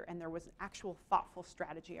failure. And there was an actual thoughtful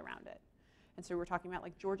strategy around it. And so we're talking about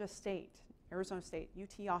like Georgia State, Arizona State,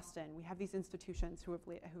 UT Austin. We have these institutions who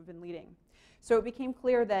have been leading. So it became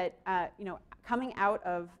clear that you know, coming out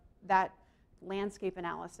of that landscape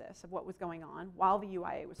analysis of what was going on while the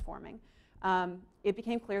UIA was forming, it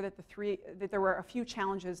became clear that there were a few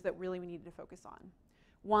challenges that really we needed to focus on.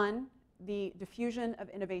 One, the diffusion of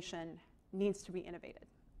innovation needs to be innovated.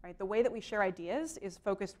 Right? The way that we share ideas is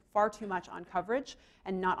focused far too much on coverage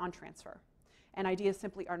and not on transfer. And ideas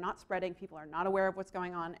simply are not spreading, people are not aware of what's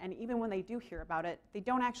going on, and even when they do hear about it, they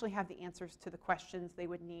don't actually have the answers to the questions they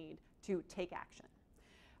would need to take action.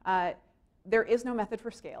 There is no method for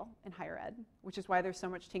scale in higher ed, which is why there's so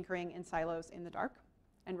much tinkering in silos in the dark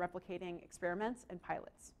and replicating experiments and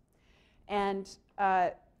pilots. And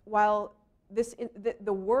while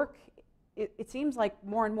the work, it seems like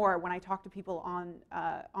more and more when I talk to people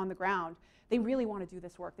on the ground, they really want to do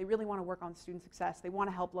this work. They really want to work on student success. They want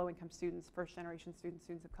to help low-income students, first-generation students,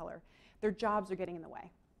 students of color. Their jobs are getting in the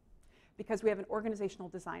way because we have an organizational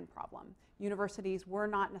design problem. Universities were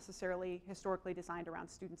not necessarily historically designed around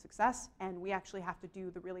student success, and we actually have to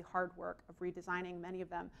do the really hard work of redesigning many of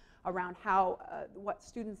them around how, what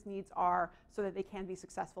students' needs are so that they can be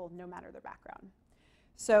successful no matter their background.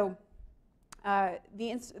 So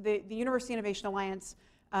the University Innovation Alliance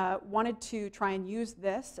wanted to try and use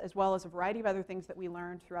this as well as a variety of other things that we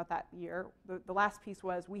learned throughout that year. The last piece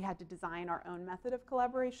was we had to design our own method of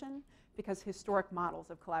collaboration because historic models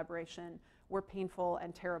of collaboration were painful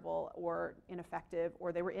and terrible or ineffective,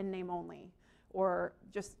 or they were in name only, or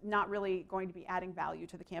just not really going to be adding value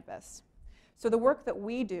to the campus. So the work that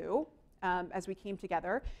we do as we came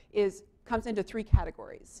together comes into 3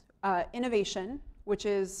 categories. Innovation, which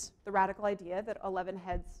is the radical idea that 11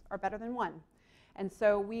 heads are better than 1. And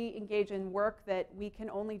so we engage in work that we can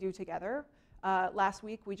only do together. Last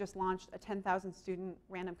week, we just launched a 10,000 student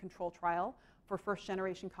random control trial for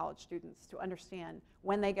first-generation college students to understand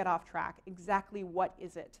when they get off track, exactly what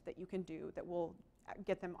is it that you can do that will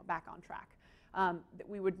get them back on track. That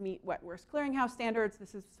we would meet Wet Worst Clearinghouse standards.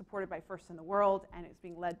 This is supported by First in the World, and it's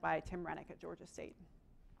being led by Tim Rennick at Georgia State.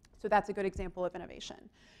 So that's a good example of innovation.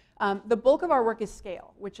 The bulk of our work is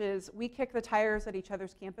scale, which is we kick the tires at each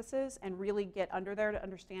other's campuses and really get under there to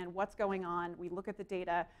understand what's going on. We look at the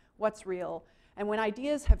data, what's real. And when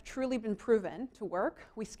ideas have truly been proven to work,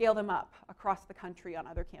 we scale them up across the country on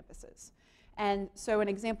other campuses. And so an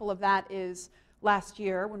example of that is last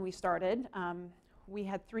year when we started, we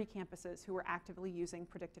had 3 campuses who were actively using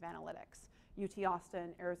predictive analytics, UT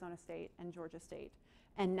Austin, Arizona State, and Georgia State.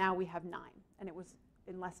 And now we have 9. And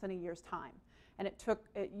in less than a year's time. And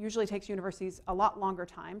it usually takes universities a lot longer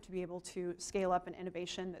time to be able to scale up an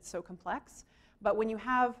innovation that's so complex. But when you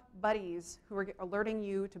have buddies who are alerting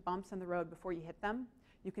you to bumps in the road before you hit them,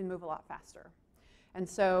 you can move a lot faster. And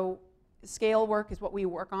so scale work is what we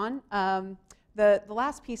work on. The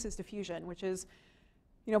last piece is diffusion, which is,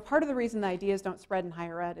 part of the reason the ideas don't spread in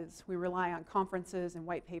higher ed is we rely on conferences and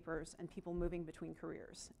white papers and people moving between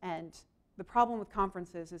careers. And the problem with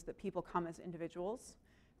conferences is that people come as individuals.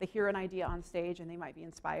 They hear an idea on stage and they might be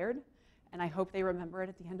inspired, and I hope they remember it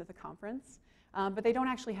at the end of the conference. But they don't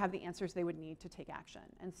actually have the answers they would need to take action.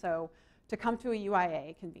 And so to come to a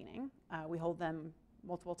UIA convening, we hold them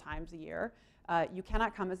multiple times a year. You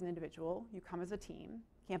cannot come as an individual, you come as a team.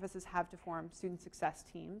 Campuses have to form student success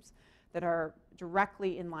teams that are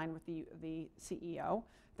directly in line with the CEO.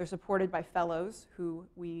 They're supported by fellows who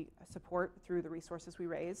we support through the resources we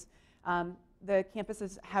raise. The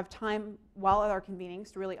campuses have time while at our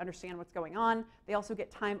convenings to really understand what's going on. They also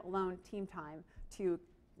get time alone, team time, to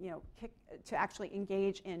actually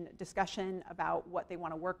engage in discussion about what they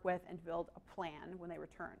want to work with and build a plan when they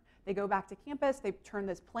return. They go back to campus, they turn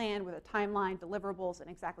this plan with a timeline, deliverables, and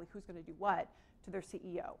exactly who's going to do what to their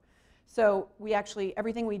CEO. So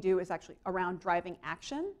everything we do is actually around driving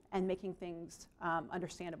action and making things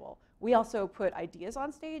understandable. We also put ideas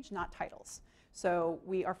on stage, not titles. So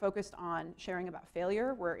we are focused on sharing about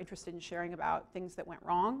failure. We're interested in sharing about things that went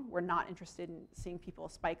wrong. We're not interested in seeing people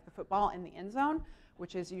spike the football in the end zone,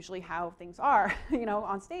 which is usually how things are,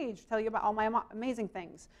 on stage, tell you about all my amazing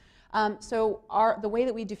things. So the way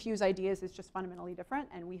that we diffuse ideas is just fundamentally different,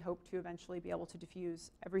 and we hope to eventually be able to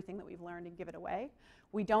diffuse everything that we've learned and give it away.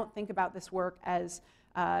 We don't think about this work as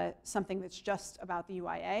something that's just about the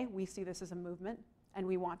UIA. We see this as a movement, and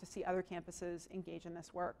we want to see other campuses engage in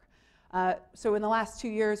this work. So in the last 2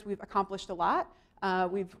 years, we've accomplished a lot.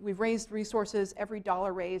 We've raised resources. Every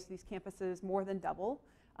dollar raised, these campuses more than double.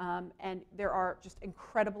 And there are just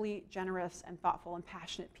incredibly generous and thoughtful and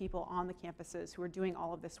passionate people on the campuses who are doing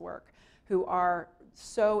all of this work, who are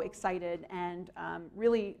so excited and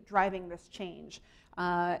really driving this change.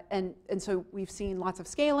 And so we've seen lots of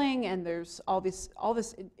scaling, and there's all this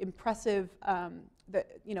impressive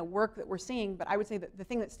work that we're seeing. But I would say that the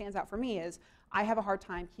thing that stands out for me is I have a hard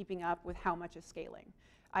time keeping up with how much is scaling.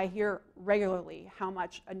 I hear regularly how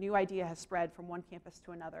much a new idea has spread from one campus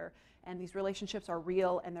to another, and these relationships are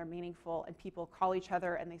real and they're meaningful, and people call each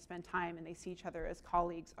other and they spend time and they see each other as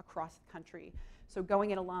colleagues across the country. So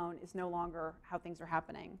going it alone is no longer how things are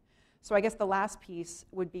happening. So I guess the last piece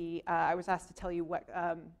would be, I was asked to tell you what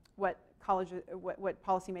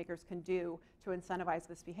policymakers can do to incentivize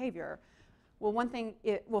this behavior.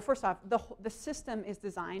 Well, first off, the system is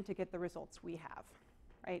designed to get the results we have.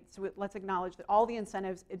 Right? So let's acknowledge that all the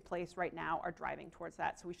incentives in place right now are driving towards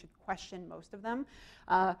that, so we should question most of them.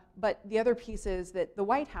 But the other piece is that the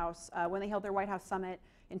White House, when they held their White House Summit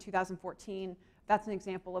in 2014, that's an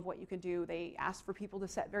example of what you can do. They asked for people to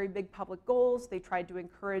set very big public goals. They tried to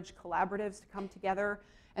encourage collaboratives to come together.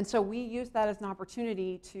 And so we used that as an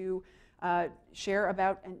opportunity to share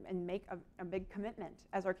about and make a big commitment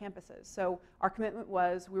as our campuses. So our commitment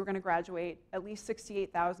was we were going to graduate at least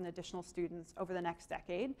 68,000 additional students over the next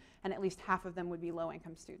decade, and at least half of them would be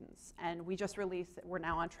low-income students. And we just released that we're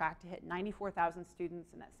now on track to hit 94,000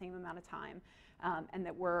 students in that same amount of time, and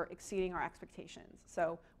that we're exceeding our expectations.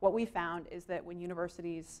 So what we found is that when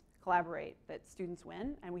universities collaborate, that students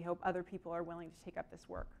win, and we hope other people are willing to take up this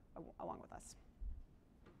work along with us.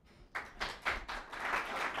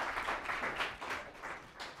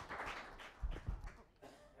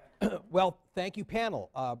 Well, thank you,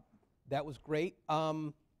 panel. That was great. I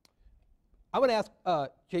want to ask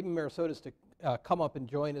Jamie Marasotis to come up and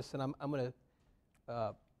join us, and I'm going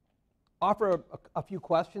to offer a few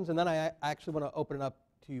questions, and then I actually want to open it up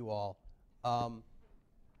to you all.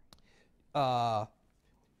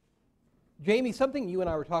 Jamie, something you and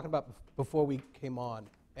I were talking about before we came on,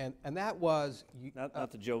 and that was...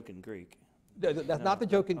 Not the joke in Greek. That's not the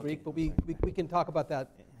joke in Greek, but we can talk about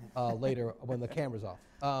that later when the camera's off.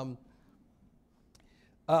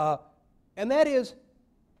 And that is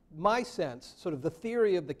my sense, sort of the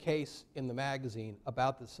theory of the case in the magazine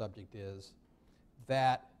about this subject is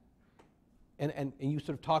that, and you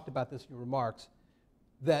sort of talked about this in your remarks,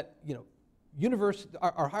 that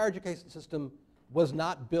our higher education system was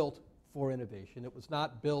not built for innovation. It was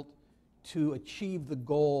not built to achieve the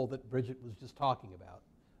goal that Bridget was just talking about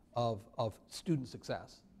of student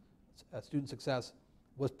success. Student success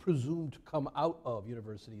was presumed to come out of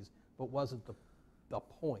universities, but wasn't the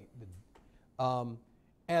point.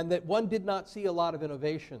 And that one did not see a lot of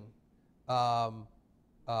innovation 5,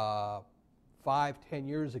 10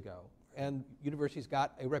 years ago. and universities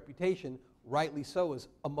got a reputation, rightly so, as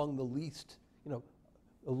among the least, the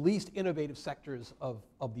least innovative sectors of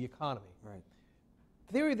the economy. Right.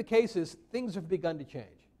 Theory of the case is things have begun to change.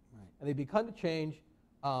 Right. And they've begun to change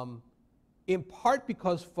in part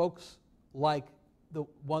because folks like the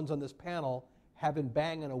ones on this panel have been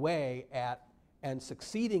banging away at and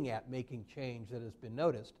succeeding at making change that has been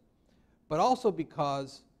noticed, but also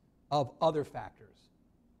because of other factors,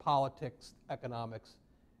 politics, economics.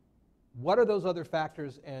 What are those other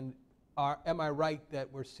factors, and am I right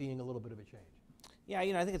that we're seeing a little bit of a change? Yeah,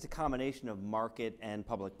 I think it's a combination of market and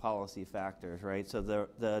public policy factors, right? So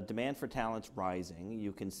the demand for talent's rising.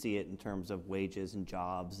 You can see it in terms of wages and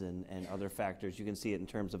jobs and other factors. You can see it in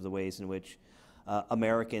terms of the ways in which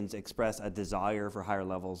Americans express a desire for higher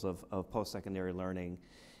levels of post-secondary learning.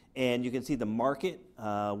 And you can see the market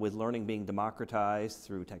with learning being democratized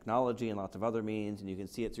through technology and lots of other means, and you can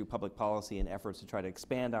see it through public policy and efforts to try to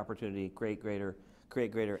expand opportunity, create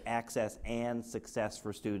greater access and success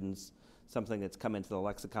for students, something that's come into the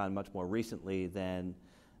lexicon much more recently than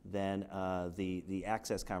the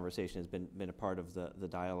access conversation has been a part of the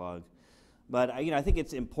dialogue. But I think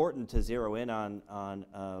it's important to zero in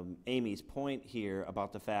on Amy's point here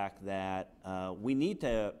about the fact that we need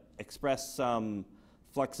to express some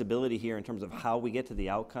flexibility here in terms of how we get to the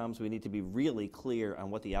outcomes. We need to be really clear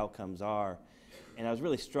on what the outcomes are. And I was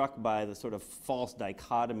really struck by the sort of false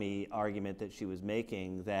dichotomy argument that she was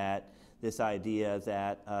making, that this idea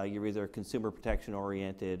that you're either consumer protection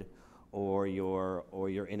oriented or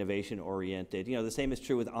you're innovation oriented. The same is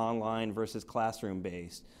true with online versus classroom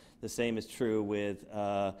based. The same is true with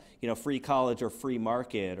free college or free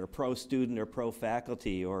market, or pro-student or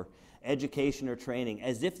pro-faculty, or education or training,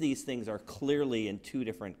 as if these things are clearly in two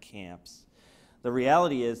different camps. The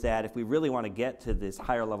reality is that if we really want to get to this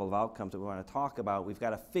higher level of outcomes that we want to talk about, we've got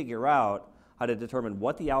to figure out how to determine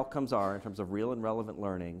what the outcomes are in terms of real and relevant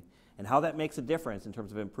learning, and how that makes a difference in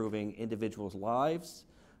terms of improving individuals' lives,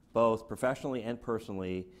 both professionally and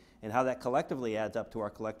personally, and how that collectively adds up to our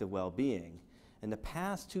collective well-being. And the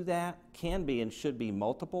paths to that can be and should be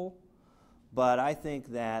multiple, but I think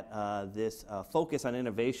that this focus on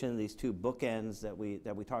innovation, these two bookends that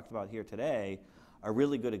we talked about here today, are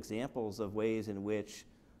really good examples of ways in which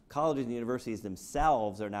colleges and universities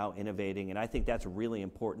themselves are now innovating, and I think that's really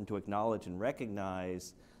important to acknowledge and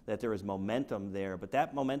recognize that there is momentum there, but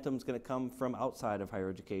that momentum is going to come from outside of higher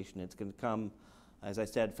education. It's going to come, as I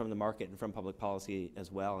said, from the market and from public policy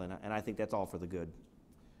as well, and I think that's all for the good.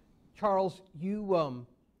 Charles, you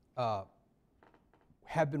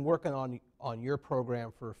have been working on your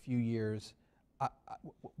program for a few years.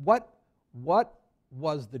 What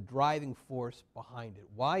was the driving force behind it?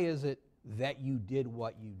 Why is it that you did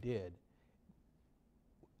what you did?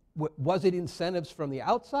 Was it incentives from the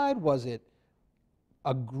outside? Was it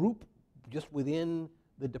a group just within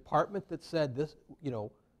the department that said this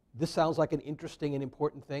sounds like an interesting and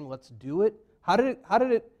important thing, let's do it? How did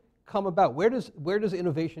it come about? Where does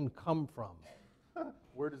innovation come from?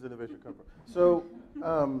 Where does innovation come from? So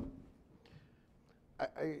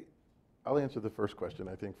I'll answer the first question,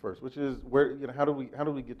 I think, first, which is how do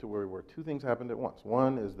we get to where we were? Two things happened at once.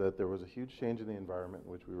 One is that there was a huge change in the environment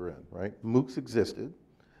in which we were in, right? MOOCs existed,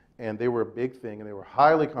 and they were a big thing, and they were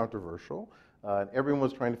highly controversial, and everyone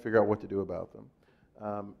was trying to figure out what to do about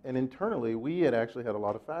them. And internally, we had actually had a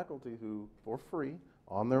lot of faculty who, for free,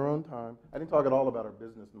 on their own time. I didn't talk at all about our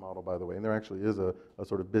business model, by the way, and there actually is a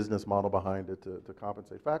sort of business model behind it to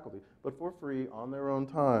compensate faculty. But for free, on their own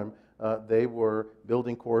time, they were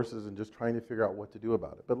building courses and just trying to figure out what to do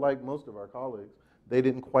about it. But like most of our colleagues, they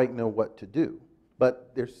didn't quite know what to do.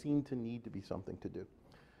 But there seemed to need to be something to do.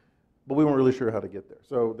 But we weren't really sure how to get there.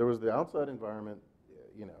 So there was the outside environment.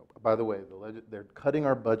 By the way, they're cutting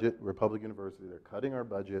our budget, we're a public university, they're cutting our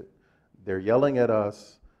budget. They're yelling at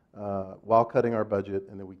us while cutting our budget,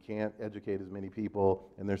 and then we can't educate as many people,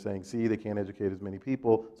 and they're saying, see, they can't educate as many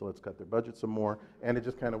people, so let's cut their budget some more, and it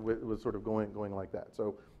just kind of was sort of going like that.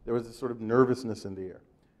 So there was this sort of nervousness in the air.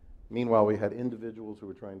 Meanwhile, we had individuals who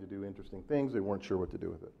were trying to do interesting things, they weren't sure what to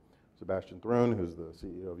do with it. Sebastian Thrun, who's the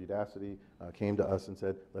CEO of Udacity, came to us and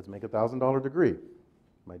said, let's make a $1,000 degree.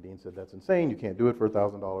 My dean said, that's insane, you can't do it for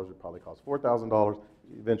 $1,000, it probably costs $4,000,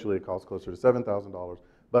 eventually it costs closer to $7,000.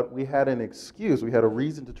 But we had an excuse, we had a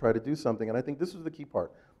reason to try to do something, and I think this was the key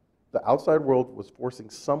part. The outside world was forcing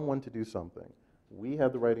someone to do something. We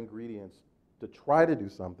had the right ingredients to try to do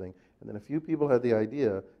something, and then a few people had the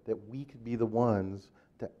idea that we could be the ones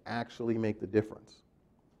to actually make the difference.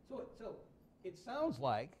 So it sounds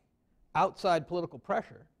like outside political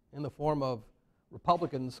pressure in the form of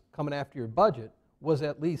Republicans coming after your budget was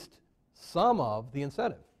at least some of the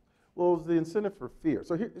incentive. Well, it was the incentive for fear.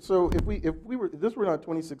 So if this were not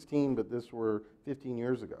 2016, but this were 15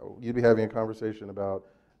 years ago, you'd be having a conversation about,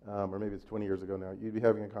 or maybe it's 20 years ago now, you'd be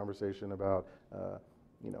having a conversation about,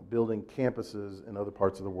 building campuses in other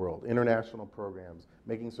parts of the world, international programs,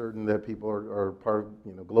 making certain that people are part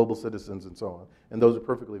of, global citizens and so on. And those are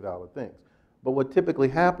perfectly valid things. But what typically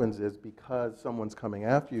happens is because someone's coming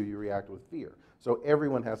after you, you react with fear. So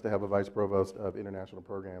everyone has to have a vice provost of international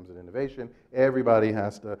programs and innovation. Everybody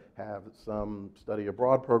has to have some study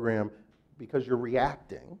abroad program because you're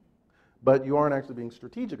reacting, but you aren't actually being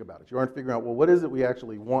strategic about it. You aren't figuring out, well, what is it we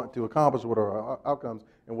actually want to accomplish, what are our outcomes,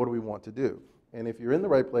 and what do we want to do? And if you're in the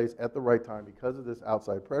right place at the right time because of this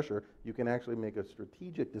outside pressure, you can actually make a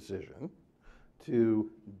strategic decision to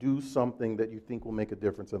do something that you think will make a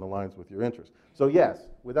difference and aligns with your interests. So yes,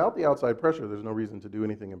 without the outside pressure, there's no reason to do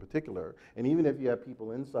anything in particular. And even if you have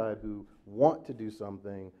people inside who want to do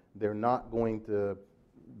something, they're not going to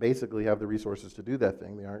basically have the resources to do that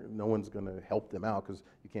thing. No one's going to help them out because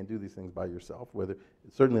you can't do these things by yourself,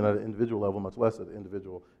 certainly not at an individual level, much less at an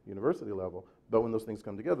individual university level. But when those things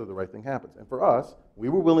come together, the right thing happens. And for us, we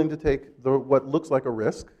were willing to take what looks like a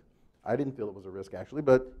risk. I didn't feel it was a risk, actually,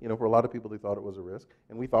 but for a lot of people, they thought it was a risk,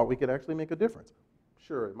 and we thought we could actually make a difference.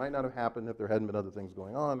 Sure, it might not have happened if there hadn't been other things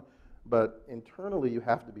going on, but internally, you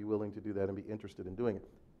have to be willing to do that and be interested in doing it.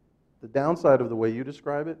 The downside of the way you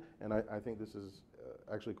describe it, and I think this is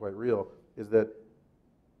actually quite real, is that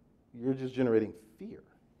you're just generating fear.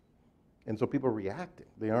 And so people are reacting.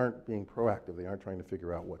 They aren't being proactive. They aren't trying to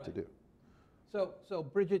figure out what to do. So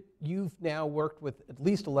Bridget, you've now worked with at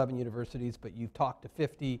least 11 universities, but you've talked to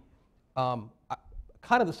 50. Kind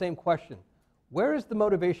of the same question. Where is the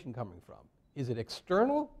motivation coming from? Is it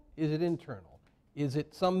external? Is it internal? Is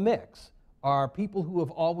it some mix? Are people who have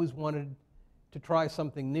always wanted to try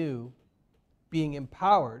something new being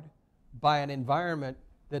empowered by an environment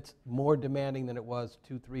that's more demanding than it was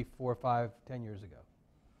 2, 3, 4, 5, 10 years ago?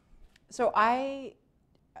 So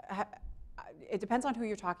it depends on who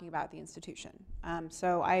you're talking about at the institution.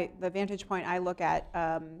 The vantage point I look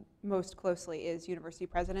at most closely is university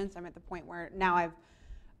presidents. I'm at the point where now I've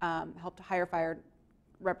helped hire, fire,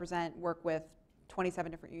 represent, work with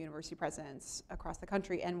 27 different university presidents across the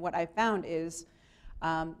country. And what I've found is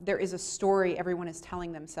there is a story everyone is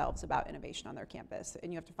telling themselves about innovation on their campus,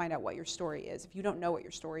 and you have to find out what your story is. If you don't know what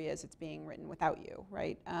your story is, it's being written without you,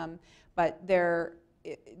 right? But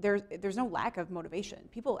there's no lack of motivation.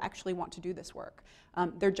 People actually want to do this work.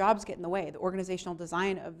 Their jobs get in the way. The organizational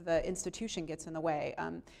design of the institution gets in the way.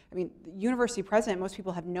 The university president, most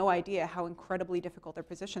people have no idea how incredibly difficult their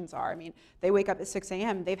positions are. They wake up at 6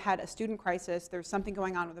 a.m., they've had a student crisis, there's something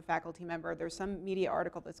going on with a faculty member, there's some media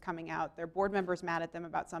article that's coming out, their board member's mad at them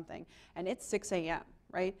about something, and it's 6 a.m.,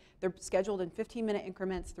 right? They're scheduled in 15-minute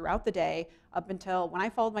increments throughout the day up until, when I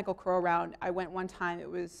followed Michael Crow around, I went one time,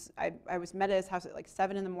 I was met at his house at like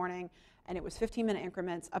 7 in the morning, and it was 15-minute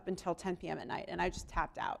increments up until 10 p.m. at night, and I just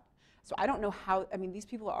tapped out. So I don't know how, these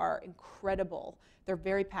people are incredible. They're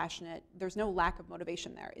very passionate. There's no lack of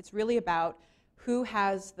motivation there. It's really about who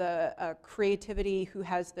has the creativity, who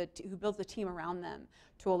builds the team around them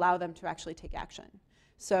to allow them to actually take action.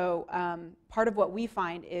 So part of what we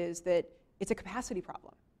find is that it's a capacity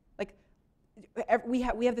problem. Like, we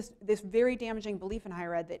have this very damaging belief in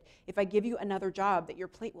higher ed that if I give you another job, that your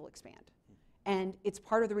plate will expand. And it's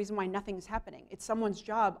part of the reason why nothing is happening. It's someone's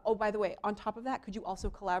job. Oh, by the way, on top of that, could you also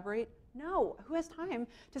collaborate? No. Who has time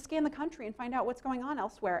to scan the country and find out what's going on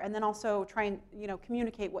elsewhere, and then also try and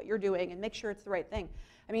communicate what you're doing and make sure it's the right thing?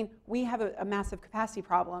 We have a massive capacity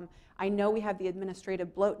problem. I know we have the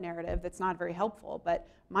administrative bloat narrative that's not very helpful, but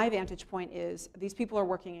my vantage point is these people are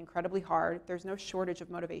working incredibly hard. There's no shortage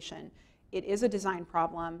of motivation. It is a design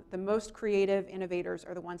problem. The most creative innovators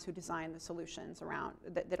are the ones who design the solutions around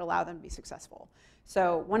that allow them to be successful.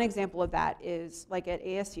 So one example of that is like at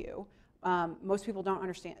ASU. Most people don't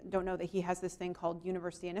know that he has this thing called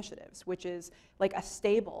university initiatives, which is like a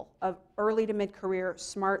stable of early to mid-career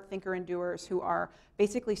smart thinker and doers who are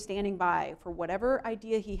basically standing by for whatever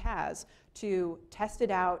idea he has to test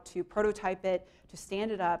it out, to prototype it, to stand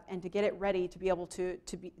it up, and to get it ready to be able to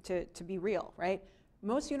be real, right?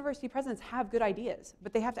 Most university presidents have good ideas,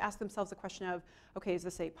 but they have to ask themselves the question of, okay, is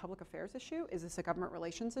this a public affairs issue? Is this a government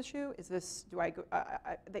relations issue? Is this,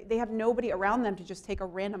 they have nobody around them to just take a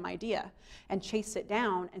random idea and chase it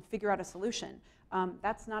down and figure out a solution.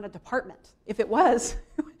 That's not a department. If it was,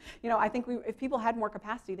 I think if people had more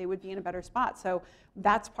capacity, they would be in a better spot. So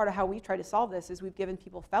that's part of how we try to solve this is we've given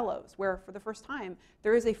people fellows where for the first time,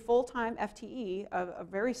 there is a full-time FTE, a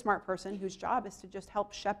very smart person whose job is to just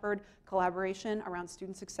help shepherd collaboration around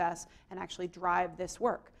student success and actually drive this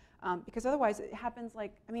work. Because otherwise it happens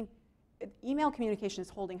like, email communication is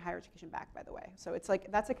holding higher education back, by the way. So it's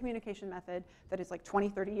like, that's a communication method that is like 20,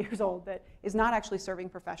 30 years old that is not actually serving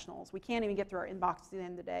professionals. We can't even get through our inbox at the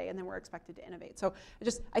end of the day, and then we're expected to innovate. So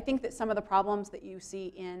I think that some of the problems that you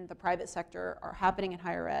see in the private sector are happening in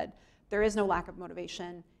higher ed. There is no lack of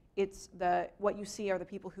motivation. It's what you see are the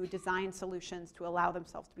people who design solutions to allow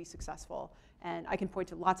themselves to be successful. And I can point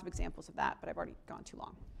to lots of examples of that, but I've already gone too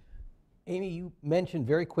long. Amy, you mentioned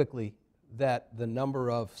very quickly that the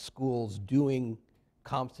number of schools doing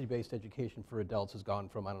competency-based education for adults has gone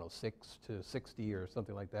from, I don't know, 6 to 60 or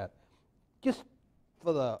something like that. Just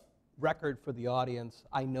for the record, for the audience,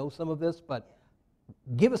 I know some of this, but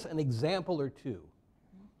give us an example or two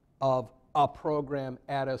of a program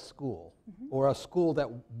at a school, or a school that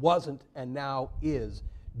wasn't and now is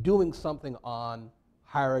doing something on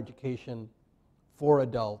higher education for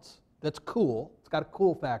adults that's cool, it's got a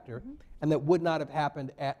cool factor, and that would not have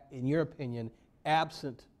happened, in your opinion,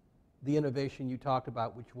 absent the innovation you talked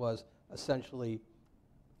about, which was essentially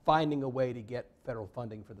finding a way to get federal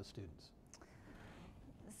funding for the students.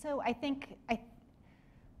 So I think,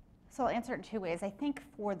 so I'll answer it in 2 ways. I think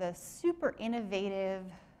for the super innovative,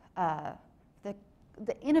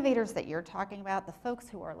 the innovators that you're talking about, the folks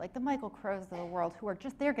who are like the Michael Crows of the world, who are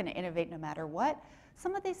just, they're going to innovate no matter what,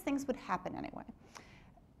 some of these things would happen anyway.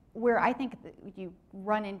 Where I think that you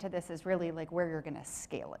run into this is really like where you're going to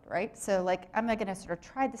scale it, right? So like, I'm going to sort of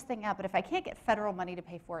try this thing out, but if I can't get federal money to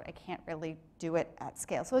pay for it, I can't really do it at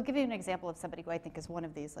scale. So I'll give you an example of somebody who I think is one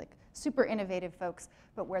of these like super innovative folks,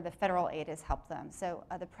 but where the federal aid has helped them. So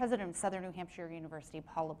the president of Southern New Hampshire University,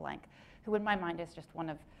 Paul LeBlanc, who in my mind is just one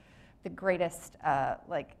of the greatest,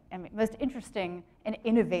 most interesting and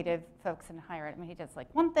innovative folks in higher ed. I mean, he does like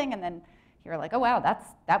one thing, and then you're like, oh wow,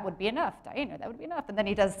 that would be enough, Diana, that would be enough. And then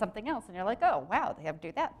he does something else, and you're like, oh wow, they have to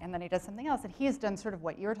do that. And then he does something else, and he has done sort of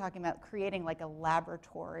what you're talking about, creating like a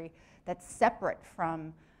laboratory that's separate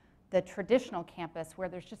from the traditional campus, where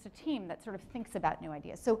there's just a team that sort of thinks about new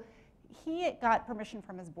ideas. So he got permission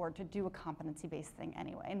from his board to do a competency-based thing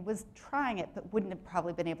anyway, and was trying it, but wouldn't have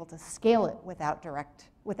probably been able to scale it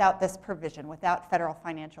without this provision, without federal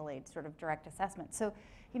financial aid, sort of direct assessment. So,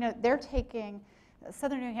 they're taking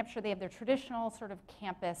Southern New Hampshire, they have their traditional sort of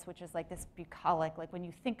campus, which is like this bucolic, like when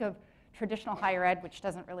you think of traditional higher ed, which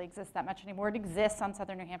doesn't really exist that much anymore, it exists on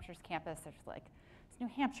Southern New Hampshire's campus. There's like, it's New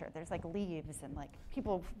Hampshire, there's like leaves and like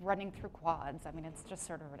people running through quads. I mean, it's just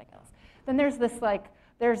sort of ridiculous. Then there's this like,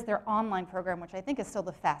 there's their online program, which I think is still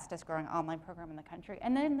the fastest growing online program in the country.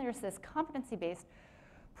 And then there's this competency-based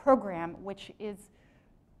program, which is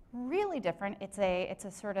really different. It's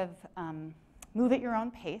a sort of move at your own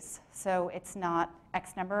pace. So it's not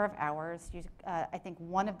X number of hours. I think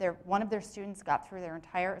one of their students got through their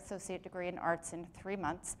entire associate degree in arts in 3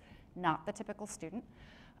 months, not the typical student.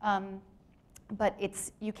 But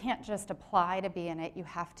you can't just apply to be in it. You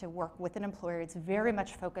have to work with an employer. It's very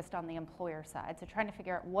much focused on the employer side. So trying to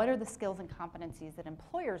figure out what are the skills and competencies that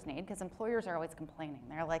employers need, because employers are always complaining.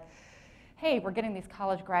 They're like, hey, we're getting these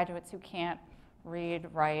college graduates who can't read,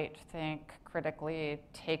 write, think critically,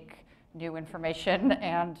 take new information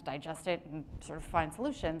and digest it and sort of find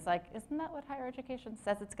solutions. Like, isn't that what higher education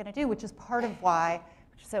says it's going to do? Which is part of why,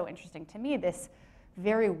 which is so interesting to me, this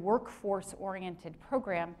very workforce-oriented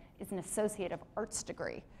program is an Associate of Arts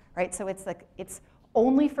degree, right? So it's like, it's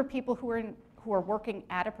only for people who are working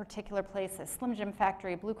at a particular place, a Slim Jim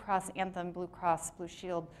Factory, Blue Cross Anthem, Blue Cross Blue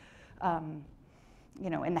Shield, in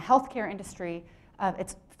the healthcare industry.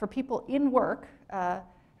 It's for people in work,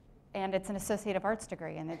 and it's an Associate of Arts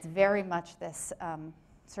degree, and it's very much this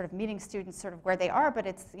sort of meeting students sort of where they are, but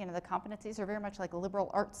it's, the competencies are very much like liberal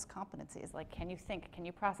arts competencies, like can you think, can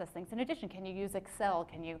you process things? In addition, can you use Excel?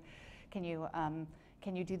 Can you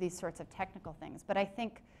do these sorts of technical things? But I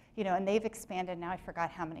think, and they've expanded, now I forgot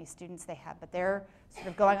how many students they have, but they're sort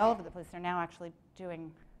of going all over the place. They're now actually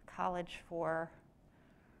doing college for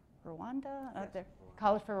Rwanda? Yes. They're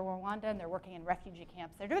college for Rwanda, and they're working in refugee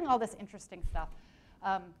camps. They're doing all this interesting stuff.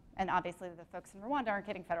 And obviously the folks in Rwanda aren't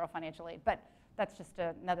getting federal financial aid, but that's just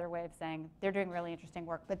another way of saying they're doing really interesting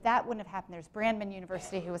work. But that wouldn't have happened. There's Brandman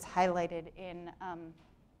University, who was highlighted in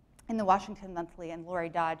the Washington Monthly, and Lori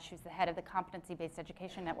Dodge, who's the head of the Competency-Based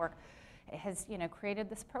Education Network, has created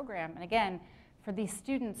this program. And again, for these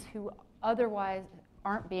students who otherwise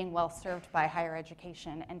aren't being well served by higher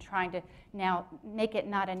education, and trying to now make it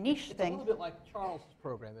not a niche thing. It's a little bit like Charles'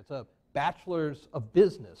 program. It's a bachelor's of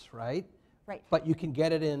business, right? Right. But you can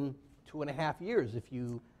get it in 2.5 years if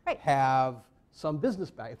you Right. have some business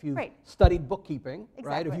background. If you've Right. studied bookkeeping, right? If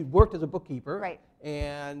Exactly. you've worked as a bookkeeper, Right.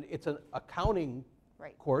 and it's an accounting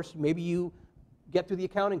Right. course, maybe you get through the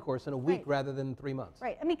accounting course in a week Right. rather than 3 months.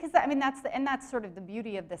 Right. I mean, because that's sort of the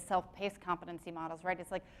beauty of the self-paced competency models, right?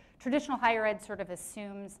 It's like traditional higher ed sort of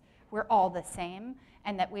assumes we're all the same,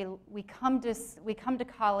 and that we come to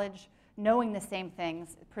college knowing the same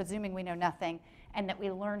things, presuming we know nothing, and that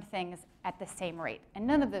we learn things at the same rate. And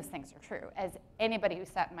none of those things are true. As anybody who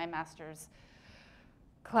sat in my master's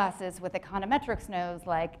classes with econometrics knows,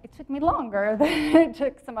 like, it took me longer than it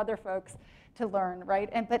took some other folks to learn, right?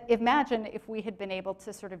 But imagine if we had been able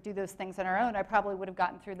to sort of do those things on our own, I probably would have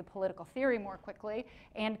gotten through the political theory more quickly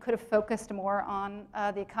and could have focused more on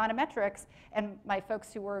the econometrics. And my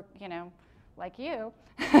folks who were, like you,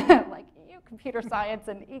 computer science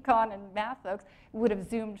and econ and math folks, would have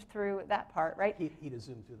zoomed through that part, right? He'd have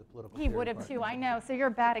zoomed through the political He theory would have part. too, I know. So you're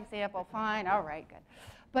a bad example. Fine, all right, good.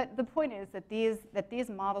 But the point is that these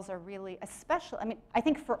models are really, especially, I mean, I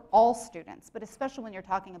think for all students, but especially when you're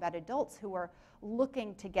talking about adults who are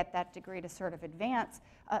looking to get that degree to sort of advance,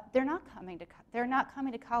 they're not coming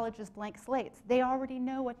to college as blank slates. They already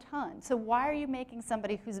know a ton. So why are you making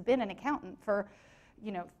somebody who's been an accountant for,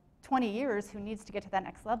 20 years who needs to get to that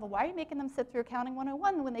next level, why are you making them sit through Accounting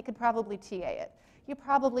 101 when they could probably TA it? You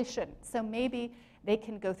probably shouldn't. So maybe they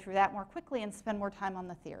can go through that more quickly and spend more time on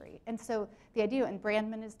the theory. And so the idea, and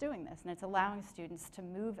Brandman is doing this, and it's allowing students to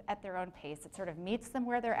move at their own pace. It sort of meets them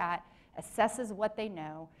where they're at, assesses what they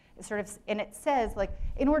know, and it says, like,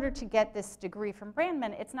 in order to get this degree from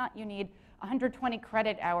Brandman, it's not you need 120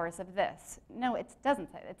 credit hours of this. No, it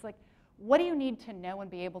doesn't say that. It's like, what do you need to know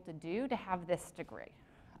and be able to do to have this degree?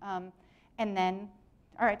 And then,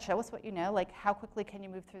 all right, show us what you know, like how quickly can you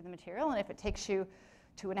move through the material, and if it takes you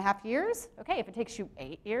 2.5 years, okay, if it takes you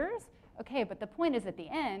 8 years, okay, but the point is at the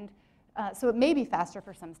end, so it may be faster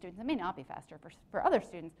for some students, it may not be faster for other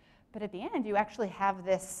students, but at the end you actually have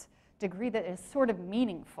this degree that is sort of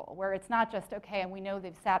meaningful, where it's not just, okay, and we know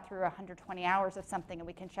they've sat through 120 hours of something and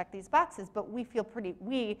we can check these boxes, but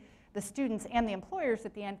the students and the employers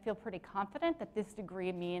at the end feel pretty confident that this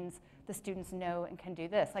degree means the students know and can do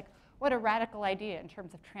this. Like, what a radical idea in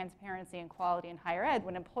terms of transparency and quality in higher ed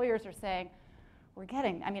when employers are saying,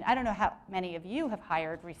 I mean, I don't know how many of you have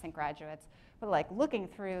hired recent graduates, but like looking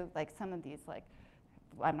through like some of these, like,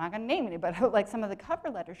 I'm not gonna name any, but like some of the cover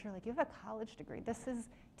letters, you're like, you have a college degree. This is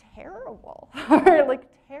terrible, like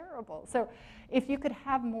terrible. So if you could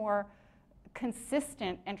have more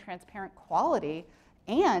consistent and transparent quality,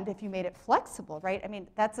 and if you made it flexible, right? I mean,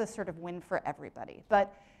 that's a sort of win for everybody.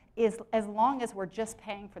 But as long as we're just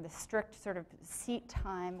paying for the strict sort of seat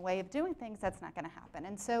time way of doing things, that's not going to happen.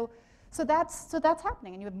 And so that's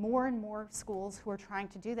happening. And you have more and more schools who are trying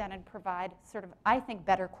to do that and provide sort of, I think,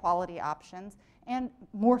 better quality options and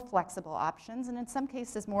more flexible options, and in some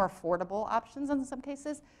cases more affordable options, and in some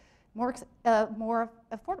cases more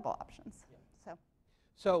affordable options.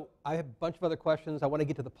 So I have a bunch of other questions. I want to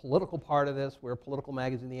get to the political part of this. We're a political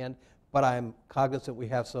magazine in the end, but I'm cognizant we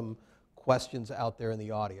have some questions out there in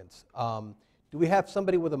the audience. Do we have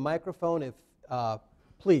somebody with a microphone? If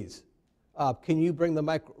please, can you bring the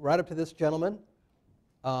mic right up to this gentleman?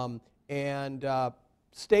 And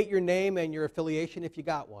state your name and your affiliation if you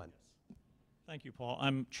got one. Thank you, Paul.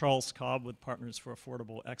 I'm Charles Cobb with Partners for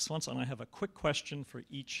Affordable Excellence, and I have a quick question for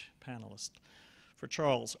each panelist. For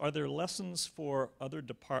Charles, are there lessons for other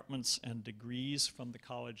departments and degrees from the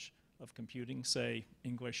College of Computing, say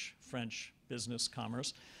English, French, business,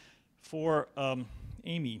 commerce? For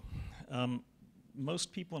Amy,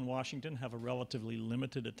 most people in Washington have a relatively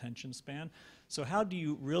limited attention span. So how do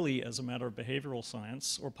you really, as a matter of behavioral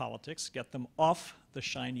science or politics, get them off the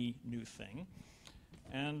shiny new thing?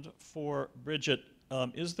 And for Bridget,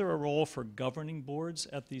 is there a role for governing boards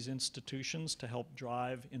at these institutions to help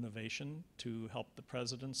drive innovation, to help the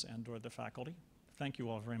presidents and or the faculty? Thank you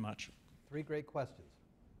all very much. 3 great questions.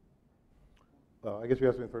 I guess you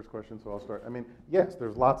asked me the first question, so I'll start. I mean, yes,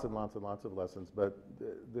 there's lots and lots and lots of lessons, but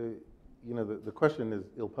the question is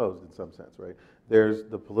ill-posed in some sense, right? There's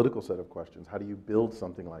the political set of questions. How do you build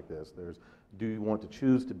something like this? There's, do you want to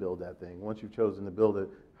choose to build that thing? Once you've chosen to build it,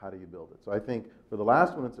 how do you build it? So I think for the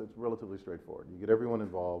last one, it's relatively straightforward. You get everyone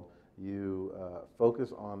involved. You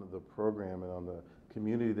focus on the program and on the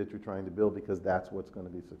community that you're trying to build, because that's what's going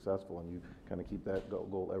to be successful, and you kind of keep that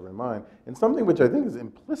goal ever in mind. And something which I think is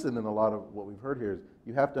implicit in a lot of what we've heard here is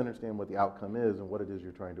you have to understand what the outcome is and what it is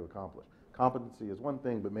you're trying to accomplish. Competency is one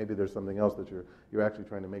thing, but maybe there's something else that you're actually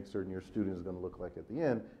trying to make certain your student is going to look like at the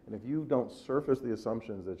end. And if you don't surface the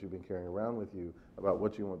assumptions that you've been carrying around with you about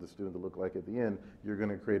what you want the student to look like at the end, you're going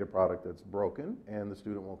to create a product that's broken, and the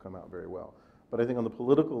student won't come out very well. But I think on the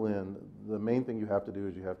political end, the main thing you have to do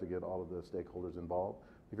is you have to get all of the stakeholders involved.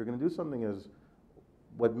 If you're going to do something as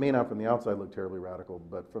what may not from the outside look terribly radical,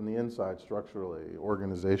 but from the inside, structurally,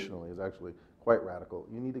 organizationally, is actually quite radical.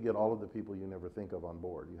 You need to get all of the people you never think of on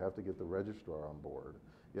board. You have to get the registrar on board.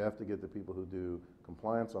 You have to get the people who do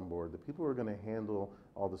compliance on board, the people who are going to handle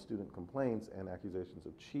all the student complaints and accusations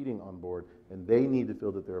of cheating on board, and they need to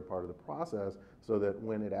feel that they're a part of the process so that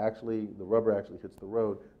when it actually, the rubber actually hits the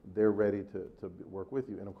road, they're ready to work with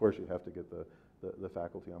you. And of course, you have to get the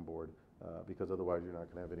faculty on board because otherwise you're not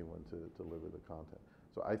going to have anyone to deliver the content.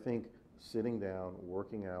 So I think sitting down,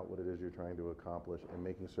 working out what it is you're trying to accomplish, and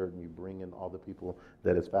making certain you bring in all the people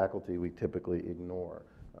that as faculty we typically ignore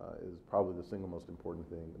is probably the single most important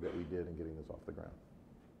thing that we did in getting this off the ground.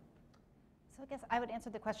 So I guess I would answer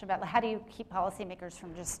the question about how do you keep policymakers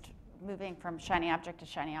from just moving from shiny object to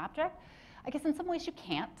shiny object. I guess in some ways you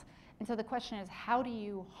can't. And so the question is, how do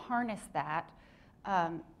you harness that?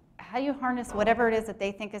 How do you harness whatever it is that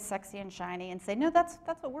they think is sexy and shiny and say, no, that's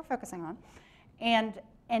what we're focusing on.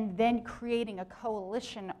 And then creating a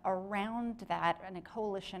coalition around that, and a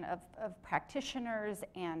coalition of practitioners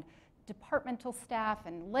and departmental staff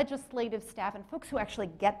and legislative staff and folks who actually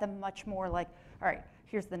get them much more like, all right,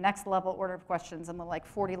 here's the next level order of questions and the like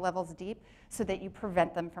 40 levels deep, so that you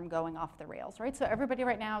prevent them from going off the rails, right? So everybody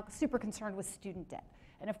right now is super concerned with student debt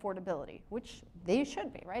and affordability, which they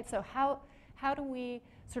should be, right? So how do we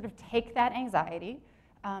sort of take that anxiety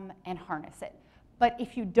and harness it? But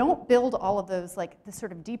if you don't build all of those, like the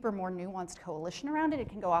sort of deeper, more nuanced coalition around it, it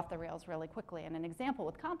can go off the rails really quickly. And an example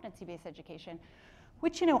with competency-based education,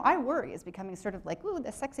 which, you know, I worry is becoming sort of like, ooh,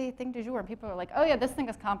 the sexy thing du jour. And people are like, oh yeah, this thing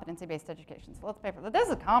is competency-based education, so let's pay for it. This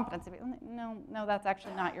is competency-based. No, that's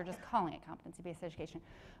actually not. You're just calling it competency-based education.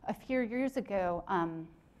 A few years ago,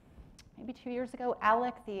 maybe 2 years ago,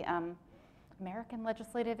 ALEC, the American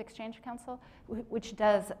Legislative Exchange Council, which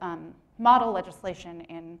does model legislation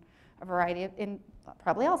in a variety of, in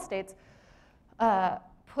probably all states,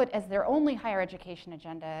 put as their only higher education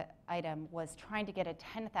agenda item was trying to get a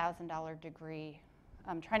 $10,000 degree,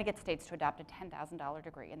 trying to get states to adopt a $10,000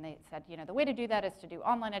 degree. And they said, you know, the way to do that is to do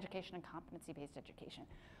online education and competency-based education.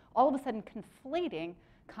 All of a sudden conflating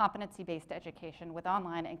competency-based education with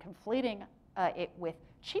online and conflating it with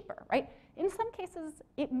cheaper, right? In some cases,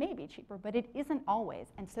 it may be cheaper, but it isn't always.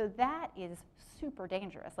 And so that is super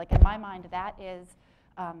dangerous. Like in my mind, that is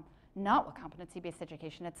not what competency-based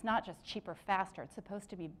education, it's not just cheaper, faster, it's supposed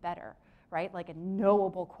to be better, right? Like a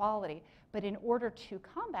knowable quality. But in order to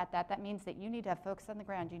combat that, that means that you need to have folks on the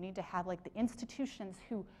ground. You need to have like the institutions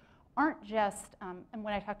who aren't just, and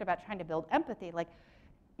when I talked about trying to build empathy, like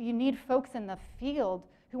you need folks in the field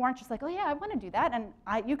who aren't just like, oh yeah, I want to do that, and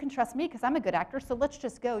you can trust me because I'm a good actor, so let's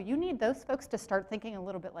just go. You need those folks to start thinking a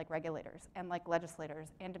little bit like regulators and like legislators,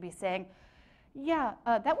 and to be saying, yeah,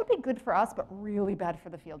 that would be good for us, but really bad for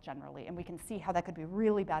the field generally. And we can see how that could be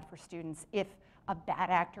really bad for students if a bad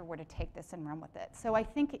actor were to take this and run with it. So I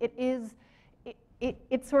think it is,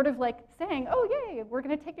 it's sort of like saying, oh, yay, we're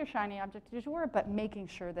going to take your shiny object du jour, but making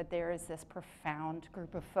sure that there is this profound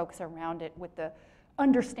group of folks around it with the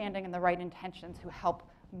understanding and the right intentions who help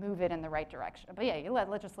move it in the right direction. But yeah, you let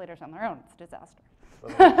legislators on their own, it's a disaster.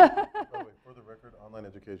 By the way, for the record, online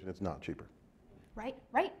education, it's not cheaper. Right,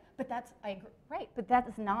 but that's, I agree, right, but that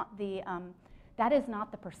is not the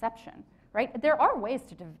perception, right? There are ways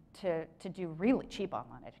to do really cheap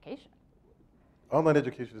online education. Online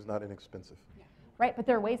education is not inexpensive. Yeah. Right, but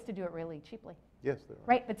there are ways to do it really cheaply. Yes, there are.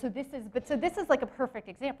 Right, but so this is like a perfect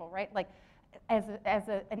example, right? Like, as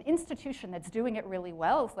an institution that's doing it really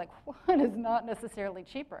well, it's like one is not necessarily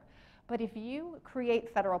cheaper. But if you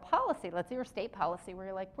create federal policy, let's say your state policy, where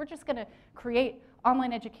you're like, we're just going to create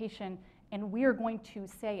online education and we're going to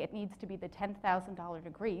say it needs to be the $10,000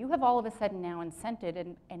 degree, you have all of a sudden now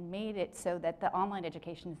incented and made it so that the online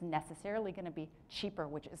education is necessarily going to be cheaper,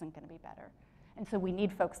 which isn't going to be better. And so we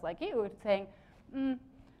need folks like you saying,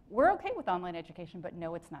 we're okay with online education, but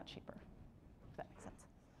no, it's not cheaper. Does that make sense?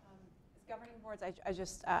 Governing boards, I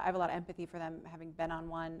have a lot of empathy for them, having been on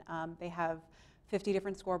one. They have 50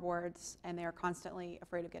 different scoreboards, and they are constantly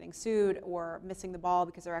afraid of getting sued or missing the ball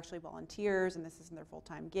because they're actually volunteers and this isn't their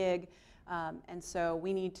full-time gig. And so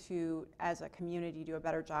we need to, as a community, do a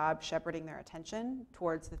better job shepherding their attention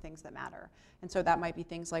towards the things that matter. And so that might be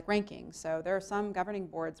things like rankings. So there are some governing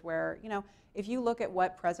boards where, you know, if you look at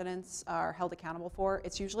what presidents are held accountable for,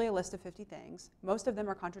 it's usually a list of 50 things. Most of them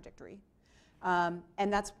are contradictory. And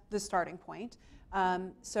that's the starting point.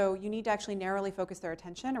 So you need to actually narrowly focus their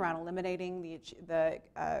attention around eliminating the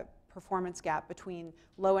performance gap between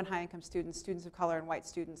low and high income students, students of color and white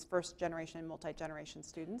students, first generation and multi-generation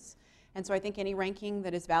students. And so I think any ranking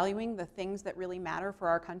that is valuing the things that really matter for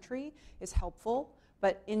our country is helpful,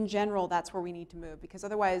 But in general, that's where we need to move, because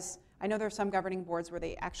otherwise, I know there are some governing boards where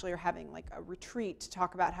they actually are having like a retreat to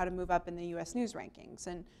talk about how to move up in the US News rankings.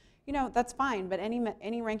 And you know, that's fine, but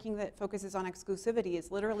any ranking that focuses on exclusivity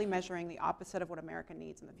is literally measuring the opposite of what America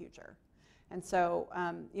needs in the future. And so,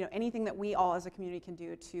 you know, anything that we all as a community can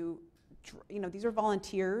do to, you know, these are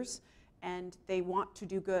volunteers, and they want to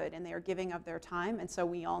do good, and they are giving of their time, and so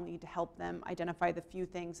we all need to help them identify the few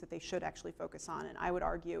things that they should actually focus on. And I would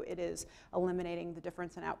argue it is eliminating the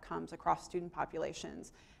difference in outcomes across student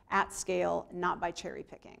populations at scale, not by cherry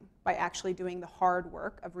picking, by actually doing the hard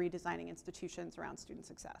work of redesigning institutions around student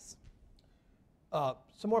success.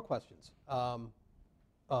 Some more questions.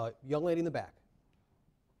 Young lady in the back.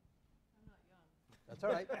 I'm not young. That's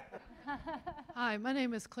all right. Hi, my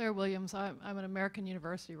name is Claire Williams. I'm at American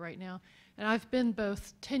University right now, and I've been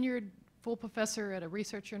both tenured full professor at a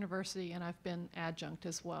research university, and I've been adjunct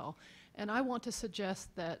as well. And I want to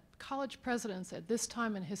suggest that college presidents at this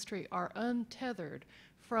time in history are untethered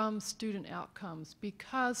from student outcomes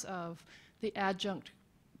because of the adjunct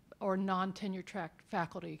or non-tenure track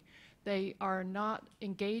faculty. They are not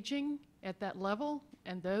engaging at that level,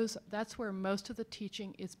 and that's where most of the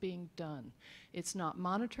teaching is being done. It's not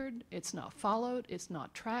monitored, it's not followed, it's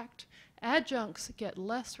not tracked. Adjuncts get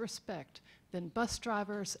less respect than bus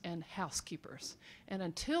drivers and housekeepers. And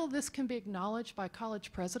until this can be acknowledged by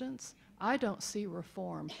college presidents, I don't see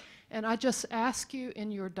reform. And I just ask you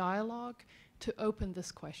in your dialogue to open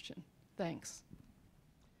this question. Thanks.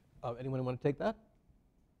 Anyone want to take that?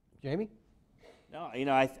 Jamie? No, you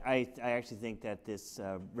know, I actually think that this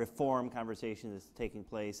reform conversation that's taking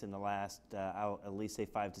place in the last, I'll at least say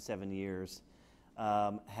 5 to 7 years,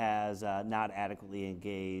 has not adequately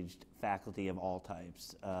engaged faculty of all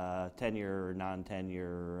types, tenure,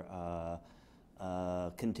 non-tenure,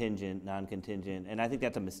 contingent, non-contingent, and I think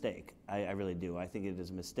that's a mistake. I really do. I think it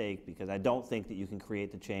is a mistake because I don't think that you can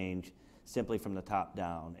create the change simply from the top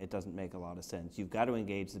down. It doesn't make a lot of sense. You've got to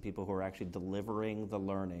engage the people who are actually delivering the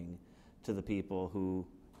learning to the people who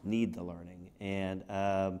need the learning. And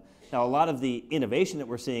now a lot of the innovation that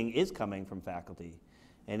we're seeing is coming from faculty,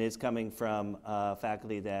 and it's coming from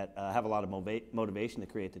faculty that have a lot of motivation to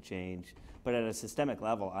create the change. But at a systemic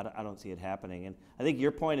level, I don't see it happening. And I think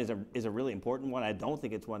your point is a really important one. I don't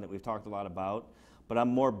think it's one that we've talked a lot about, but I'm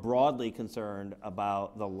more broadly concerned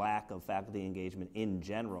about the lack of faculty engagement in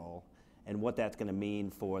general and what that's going to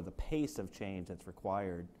mean for the pace of change that's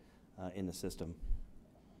required in the system.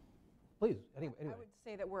 Please, anyway. I would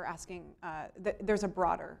say that we're asking, there's a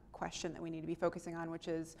broader question that we need to be focusing on, which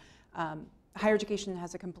is higher education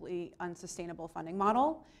has a completely unsustainable funding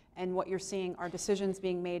model, and what you're seeing are decisions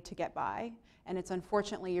being made to get by, and it's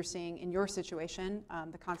unfortunately you're seeing in your situation,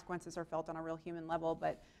 the consequences are felt on a real human level,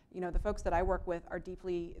 but you know, the folks that I work with are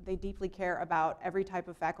they deeply care about every type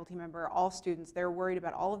of faculty member, all students. They're worried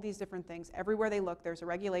about all of these different things. Everywhere they look, there's a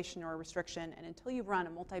regulation or a restriction, and until you run a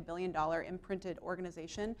multi-billion-dollar imprinted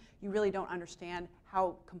organization, you really don't understand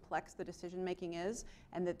how complex the decision-making is,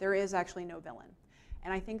 and that there is actually no villain.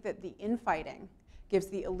 And I think that the infighting gives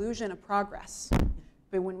the illusion of progress.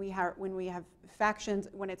 But when we have factions,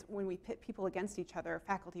 when we pit people against each other,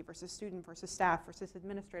 faculty versus student versus staff versus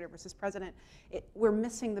administrator versus president, we're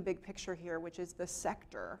missing the big picture here, which is the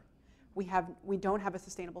sector. We don't have a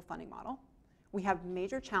sustainable funding model. We have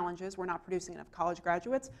major challenges. We're not producing enough college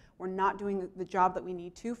graduates. We're not doing the job that we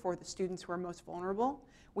need to for the students who are most vulnerable.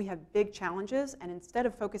 We have big challenges, and instead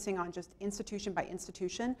of focusing on just institution by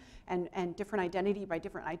institution and different identity by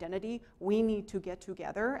different identity, we need to get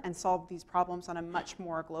together and solve these problems on a much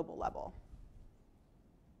more global level.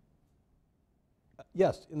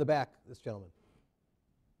 Yes, in the back, this gentleman.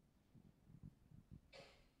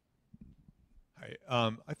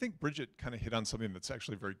 Hi. I think Bridget kind of hit on something that's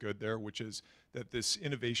actually very good there, which is that this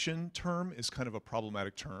innovation term is kind of a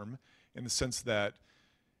problematic term in the sense that,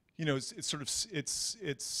 you know,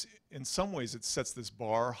 it's in some ways it sets this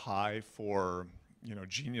bar high for, you know,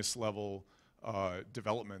 genius level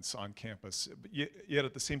developments on campus, but yet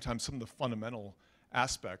at the same time some of the fundamental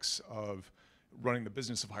aspects of running the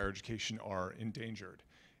business of higher education are endangered.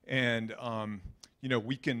 And you know,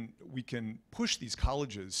 we can push these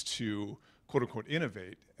colleges to quote unquote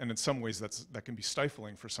innovate, and in some ways that can be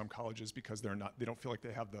stifling for some colleges because they don't feel like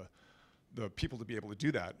they have the people to be able to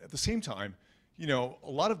do that. At the same time, you know, a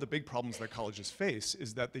lot of the big problems that colleges face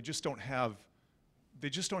is that they just don't have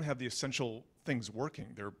the essential things working.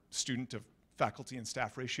 Their student to faculty and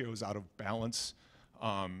staff ratio is out of balance.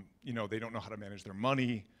 You know, they don't know how to manage their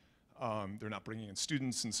money. They're not bringing in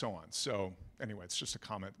students and so on. So anyway, it's just a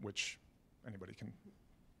comment which anybody can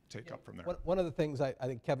take up from there. One of the things I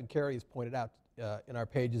think Kevin Carey has pointed out in our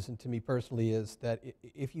pages and to me personally is that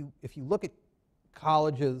if you look at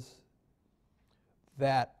colleges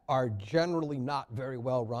that are generally not very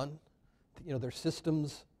well run. You know, their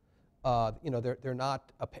systems, you know, they're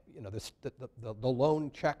not, you know, the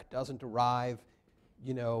loan check doesn't arrive,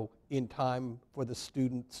 you know, in time for the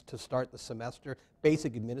students to start the semester.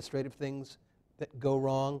 Basic administrative things that go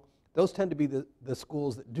wrong. Those tend to be the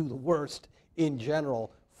schools that do the worst in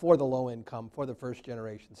general for the low income, for the first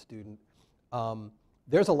generation student.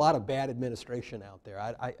 There's a lot of bad administration out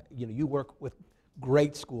there. You know, you work with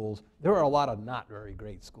great schools. There are a lot of not very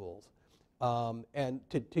great schools. And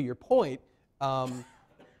to your point,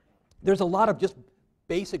 there's a lot of just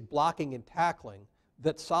basic blocking and tackling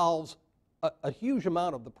that solves a huge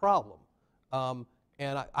amount of the problem.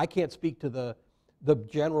 And I can't speak to the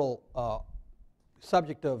general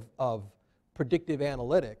subject of predictive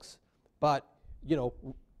analytics, but you know,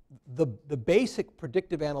 the basic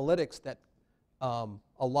predictive analytics that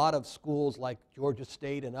a lot of schools like Georgia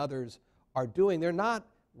State and others are doing, they're not,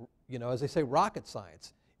 you know, as they say, rocket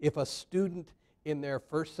science. If a student in their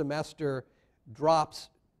first semester drops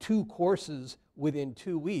 2 courses within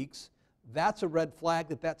 2 weeks, that's a red flag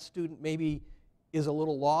that that student maybe is a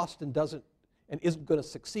little lost and isn't going to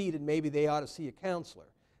succeed, and maybe they ought to see a counselor.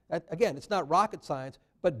 Again, it's not rocket science,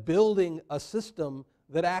 but building a system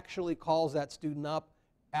that actually calls that student up,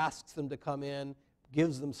 asks them to come in,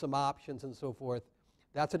 gives them some options and so forth.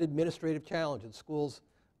 That's an administrative challenge, and schools,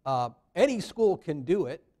 any school can do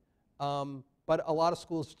it, but a lot of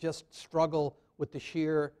schools just struggle with the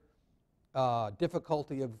sheer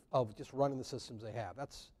difficulty of just running the systems they have.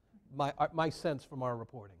 That's my sense from our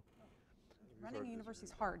reporting. Running a university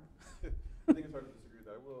is hard. I think it's hard to disagree with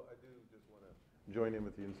that. I do just want to join in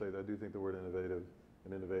with you and say that I do think the word innovative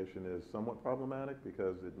and innovation is somewhat problematic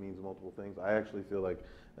because it means multiple things. I actually feel like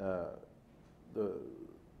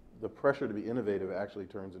the pressure to be innovative actually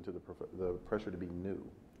turns into the pressure to be new,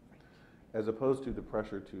 as opposed to the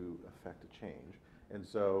pressure to affect a change. And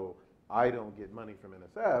so I don't get money from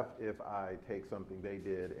NSF if I take something they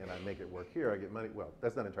did and I make it work here. I get money, well,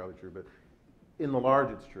 that's not entirely true, but in the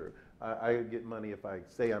large it's true. I get money if I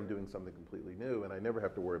say I'm doing something completely new, and I never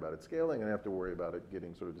have to worry about it scaling, and I have to worry about it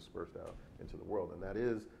getting sort of dispersed out into the world. And that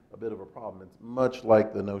is a bit of a problem. It's much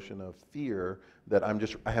like the notion of fear that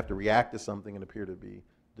I have to react to something and appear to be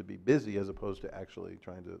busy, as opposed to actually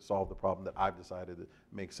trying to solve the problem that I've decided that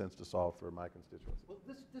makes sense to solve for my constituency. Well,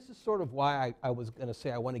 this is sort of why I was going to say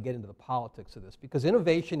I want to get into the politics of this, because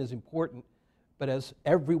innovation is important, but as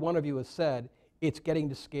every one of you has said, it's getting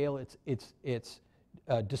to scale, it's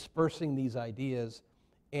dispersing these ideas,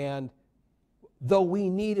 and though we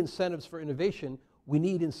need incentives for innovation, we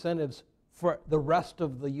need incentives for the rest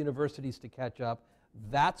of the universities to catch up.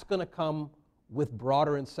 That's going to come with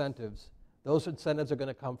broader incentives. Those incentives are going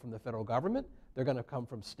to come from the federal government, they're going to come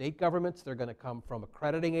from state governments, they're going to come from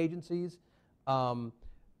accrediting agencies. So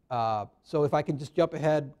if I can just jump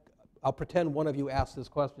ahead, I'll pretend one of you asked this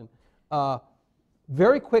question.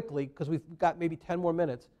 Very quickly, because we've got maybe 10 more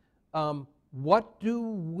minutes,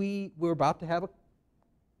 we're about to have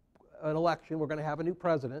an election, we're going to have a new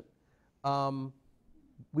president.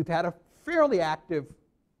 We've had a fairly active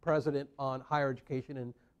president on higher education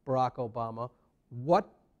in Barack Obama. What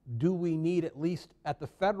do we need, at least at the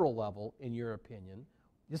federal level, in your opinion?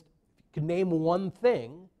 Just if you can name one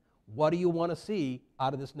thing, what do you want to see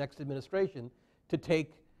out of this next administration to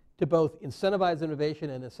both incentivize innovation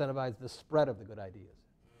and incentivize the spread of the good ideas?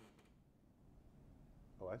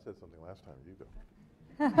 Oh, I said something last time. You go.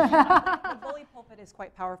 The bully pulpit is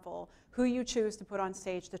quite powerful. Who you choose to put on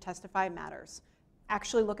stage to testify matters.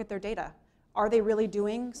 Actually look at their data. Are they really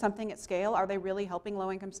doing something at scale? Are they really helping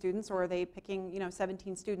low-income students, or are they picking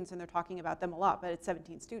 17 students and they're talking about them a lot, but it's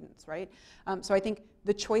 17 students, right? So I think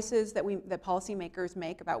the choices that policymakers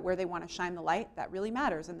make about where they want to shine the light, that really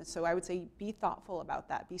matters. And so I would say be thoughtful about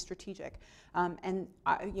that, be strategic.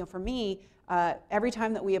 For me, every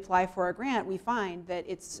time that we apply for a grant, we find that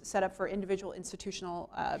it's set up for individual institutional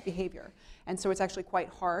behavior. And so it's actually quite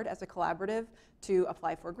hard as a collaborative to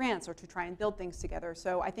apply for grants or to try and build things together.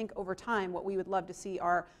 So I think over time, what we would love to see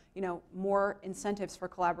are more incentives for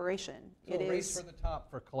collaboration. So a race for the top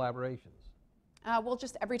for collaborations. Well,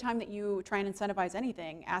 just every time that you try and incentivize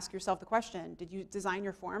anything, ask yourself the question, did you design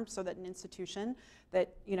your form so that an institution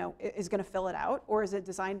that is going to fill it out, or is it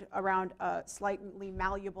designed around a slightly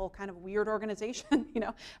malleable kind of weird organization?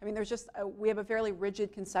 I mean, there's just, we have a fairly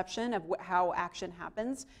rigid conception of how action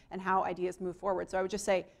happens and how ideas move forward. So I would just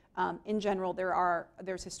say, in general,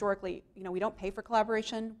 there's historically, we don't pay for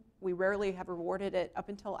collaboration. We rarely have rewarded it up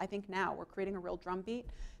until, I think, now. We're creating a real drumbeat.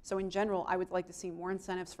 So in general, I would like to see more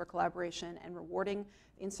incentives for collaboration and rewarding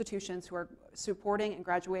institutions who are supporting and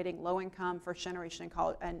graduating low-income, first-generation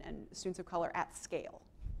and students of color at scale.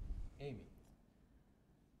 Amy.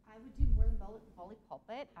 I would do more than bully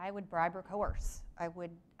pulpit. I would bribe or coerce. I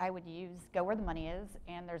would use go where the money is,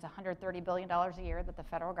 and there's $130 billion a year that the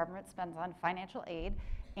federal government spends on financial aid.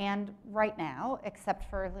 And right now, except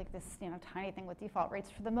for like this tiny thing with default rates,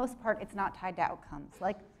 for the most part, it's not tied to outcomes.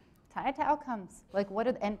 Like, tie it to outcomes. Like,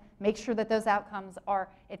 and make sure that those outcomes are,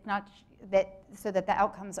 it's not so that the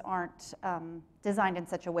outcomes aren't designed in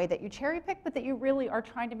such a way that you cherry pick, but that you really are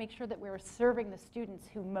trying to make sure that we're serving the students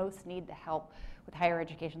who most need the help with higher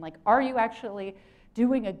education. Like, are you actually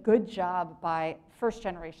doing a good job by first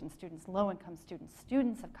generation students, low income students,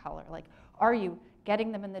 students of color? Like, are you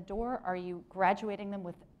getting them in the door? Are you graduating them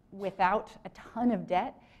without a ton of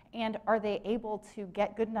debt? And are they able to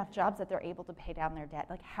get good enough jobs that they're able to pay down their debt?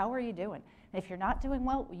 Like, how are you doing? And if you're not doing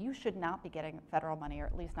well, you should not be getting federal money, or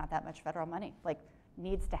at least not that much federal money. Like,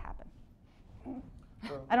 needs to happen.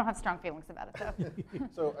 I don't have strong feelings about it, though.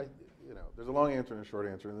 So, there's a long answer and a short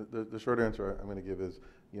answer. And the short answer I'm going to give is,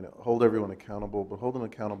 hold everyone accountable, but hold them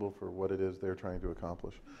accountable for what it is they're trying to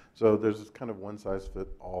accomplish. So there's this kind of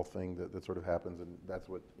one-size-fits-all thing that sort of happens, and that's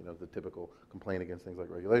what, the typical complaint against things like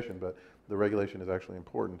regulation, but the regulation is actually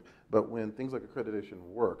important. But when things like accreditation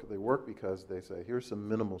work, they work because they say, here's some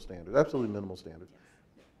minimal standards, absolutely minimal standards,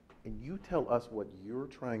 and you tell us what you're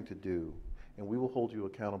trying to do, and we will hold you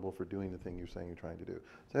accountable for doing the thing you're saying you're trying to do.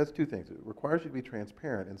 So that's two things. It requires you to be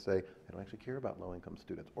transparent and say, I don't actually care about low-income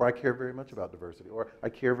students, or I care very much about diversity, or I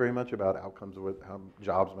care very much about outcomes of how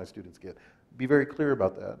jobs my students get. Be very clear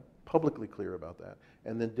about that, publicly clear about that,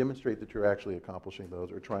 and then demonstrate that you're actually accomplishing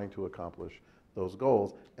those or trying to accomplish those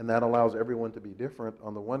goals. And that allows everyone to be different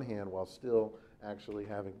on the one hand while still actually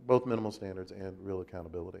having both minimal standards and real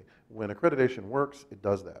accountability. When accreditation works, it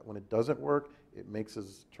does that. When it doesn't work, it makes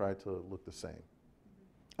us try to look the same.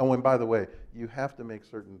 Oh, and by the way, you have to make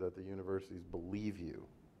certain that the universities believe you,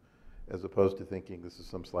 as opposed to thinking this is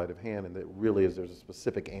some sleight of hand and that really there's a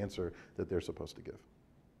specific answer that they're supposed to give.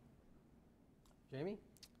 Jamie?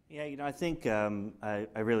 Yeah, I think I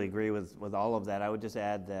really agree with all of that. I would just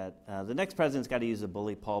add that the next president's got to use the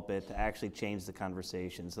bully pulpit to actually change the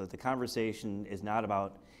conversation, so that the conversation is not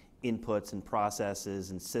about inputs and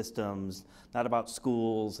processes and systems, not about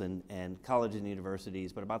schools and colleges and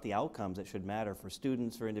universities, but about the outcomes that should matter for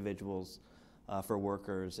students, for individuals, for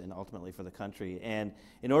workers, and ultimately for the country. And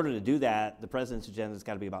in order to do that, the president's agenda has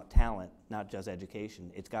got to be about talent, not just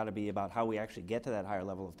education. It's got to be about how we actually get to that higher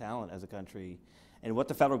level of talent as a country, and what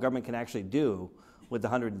the federal government can actually do with the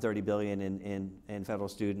 $130 billion in federal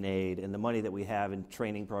student aid and the money that we have in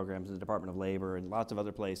training programs in the Department of Labor and lots of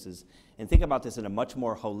other places, and think about this in a much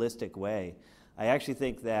more holistic way. I actually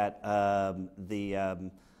think that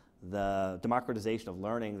the democratization of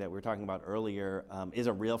learning that we were talking about earlier is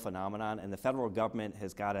a real phenomenon, and the federal government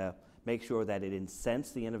has got to make sure that it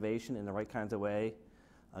incents the innovation in the right kinds of way,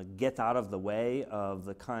 gets out of the way of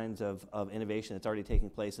the kinds of innovation that's already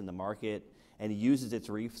taking place in the market, and uses its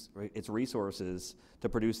resources to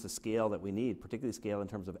produce the scale that we need, particularly scale in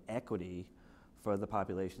terms of equity for the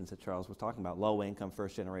populations that Charles was talking about, low income,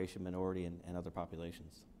 first generation, minority, and other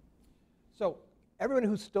populations. So everyone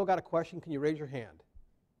who's still got a question, can you raise your hand?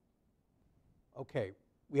 Okay,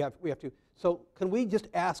 we have to. So can we just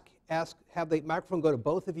have the microphone go to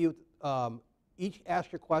both of you, each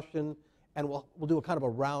ask your question, and we'll do a kind of a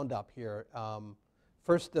roundup here.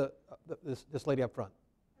 First, this lady up front.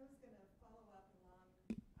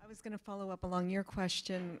 I was going to follow up along your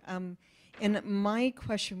question, and my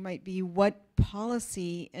question might be, what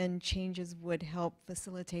policy and changes would help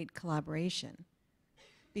facilitate collaboration?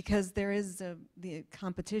 Because there is the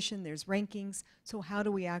competition, there's rankings, so how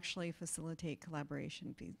do we actually facilitate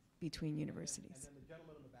collaboration between universities? And then the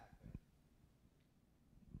gentleman in the back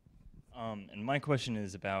there. And my question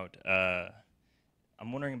is about,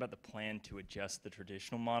 I'm wondering about the plan to adjust the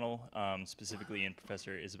traditional model, specifically in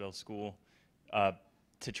Professor Isabel's school,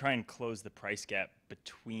 to try and close the price gap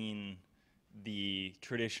between the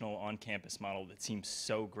traditional on-campus model that seems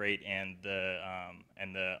so great and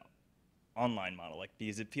the online model,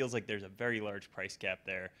 because it feels like there's a very large price gap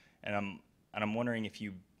there, and I'm wondering if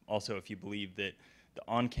you believe that the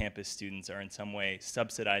on-campus students are in some way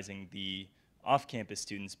subsidizing the off-campus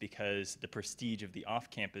students, because the prestige of the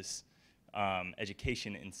off-campus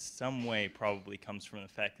education in some way probably comes from the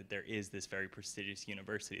fact that there is this very prestigious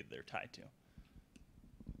university that they're tied to.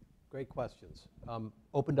 Great questions.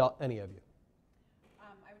 Open to any of you.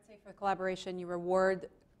 I would say for collaboration, you reward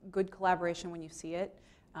good collaboration when you see it.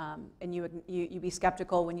 And you be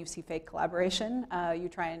skeptical when you see fake collaboration. You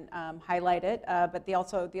try and highlight it. But the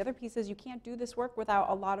other piece is you can't do this work without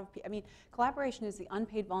a lot of, collaboration is the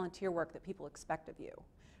unpaid volunteer work that people expect of you,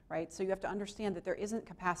 right? So you have to understand that there isn't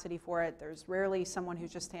capacity for it. There's rarely someone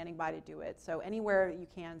who's just standing by to do it. So anywhere you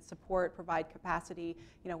can support, provide capacity.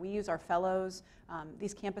 We use our fellows.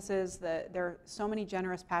 These campuses, there are so many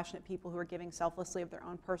generous, passionate people who are giving selflessly of their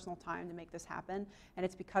own personal time to make this happen. And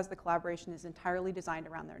it's because the collaboration is entirely designed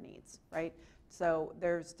around their needs, right? So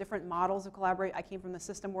there's different models of collaboration. I came from the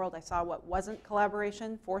system world. I saw what wasn't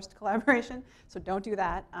collaboration, forced collaboration. So don't do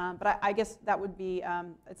that. But I guess that would be,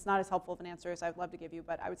 it's not as helpful of an answer as I'd love to give you.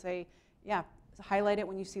 But I would say, yeah, highlight it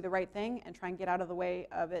when you see the right thing and try and get out of the way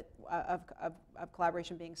of it, of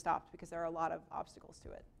collaboration being stopped, because there are a lot of obstacles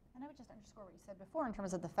to it. And I would just underscore what you said before in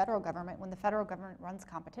terms of the federal government. When the federal government runs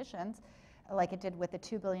competitions, like it did with the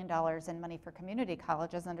 $2 billion in money for community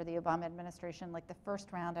colleges under the Obama administration, like the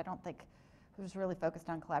first round, I don't think it was really focused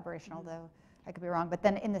on collaboration, although I could be wrong. But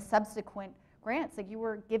then in the subsequent grants, like you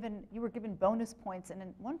were given bonus points, and at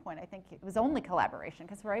one point I think it was only collaboration,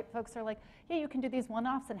 because right, folks are like, yeah, you can do these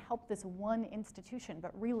one-offs and help this one institution,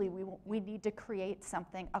 but really we need to create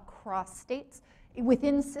something across states,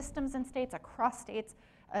 within systems and states, across states,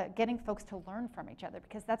 getting folks to learn from each other,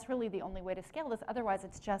 because that's really the only way to scale this. Otherwise,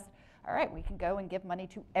 it's just, all right, we can go and give money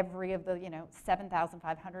to every of the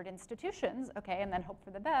 7,500 institutions, okay, and then hope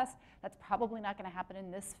for the best. That's probably not going to happen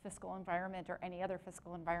in this fiscal environment or any other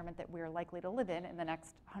fiscal environment that we're likely to live in the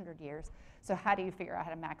next 100 years. So how do you figure out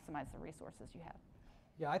how to maximize the resources you have?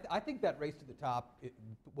 Yeah, I think that race to the top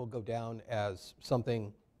will go down as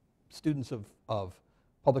something students of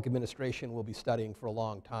public administration will be studying for a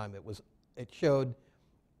long time. It showed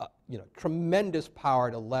tremendous power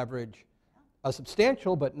to leverage a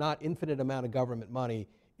substantial but not infinite amount of government money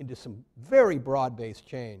into some very broad-based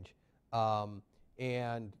change.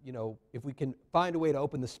 And if we can find a way to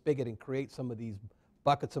open the spigot and create some of these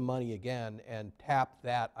buckets of money again and tap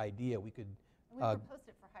that idea, we could. We proposed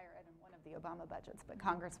it for higher ed in one of the Obama budgets, but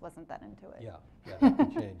Congress wasn't that into it. Yeah, that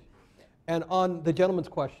could change. And on the gentleman's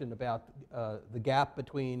question about the gap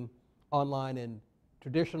between online and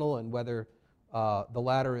traditional, and whether the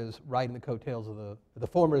latter is riding the coattails of the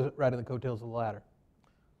former is riding the coattails of the latter.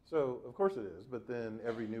 So of course it is, but then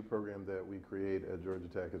every new program that we create at Georgia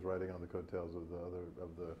Tech is riding on the coattails of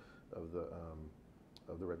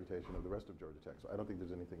the reputation of the rest of Georgia Tech. So I don't think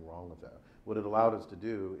there's anything wrong with that. What it allowed us to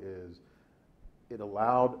do is it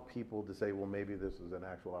allowed people to say, well, maybe this is an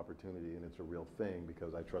actual opportunity and it's a real thing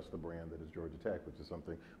because I trust the brand that is Georgia Tech, which is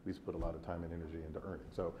something we put a lot of time and energy into earning.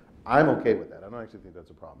 So I'm okay with that. I don't actually think that's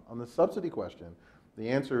a problem. On the subsidy question, the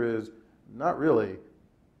answer is not really,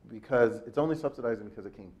 because it's only subsidizing because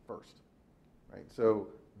it came first, right? So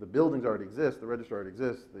the buildings already exist, the register already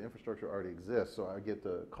exists, the infrastructure already exists, so I get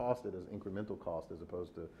to cost it as incremental cost as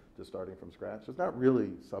opposed to starting from scratch. So it's not really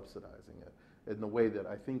subsidizing it in the way that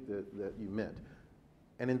I think that you meant.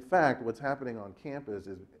 And in fact, what's happening on campus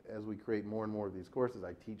is as we create more and more of these courses,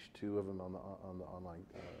 I teach 2 of them on the online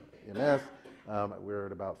MS. We're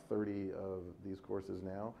at about 30 of these courses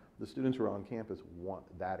now. The students who are on campus want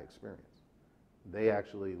that experience. They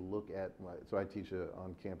actually look at, so I teach an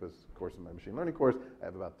on-campus course in my machine learning course. I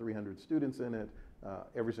have about 300 students in it.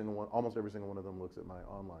 Almost every single one of them looks at my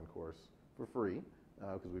online course for free,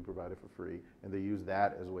 because we provide it for free, and they use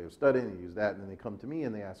that as a way of studying, they use that, and then they come to me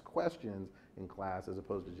and they ask questions in class as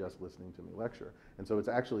opposed to just listening to me lecture. And so it's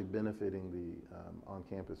actually benefiting the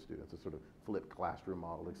on-campus students, a sort of flipped classroom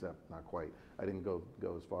model, except not quite. I didn't go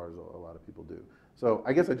as far as a lot of people do. So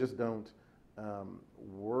I guess I just don't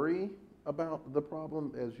worry about the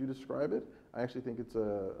problem as you describe it. I actually think it's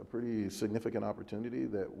a pretty significant opportunity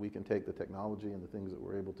that we can take the technology and the things that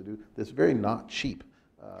we're able to do, this very not cheap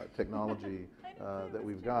technology that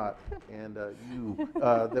we've got, and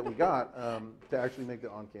that we got to actually make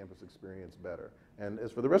the on-campus experience better. And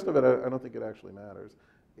as for the rest of it, I don't think it actually matters.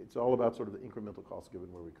 It's all about sort of the incremental cost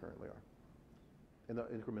given where we currently are, and the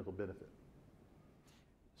incremental benefit.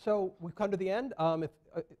 So we've come to the end.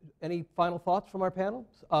 Any final thoughts from our panel?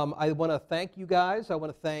 I want to thank you guys. I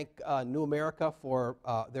want to thank New America for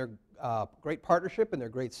their great partnership and their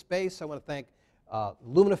great space. I want to thank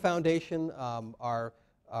Lumina Foundation, our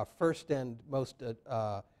first and most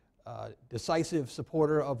decisive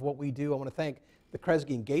supporter of what we do. I want to thank the Kresge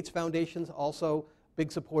and Gates Foundations, also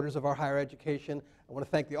big supporters of our higher education. I want to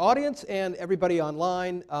thank the audience and everybody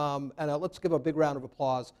online. And let's give a big round of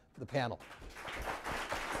applause for the panel.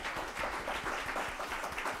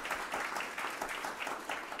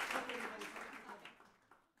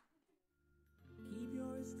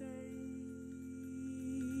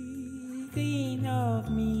 Thinking of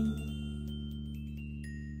me.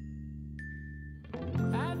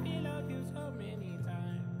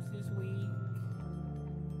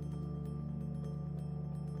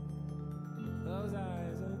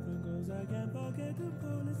 can't forget to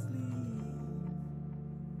fall asleep.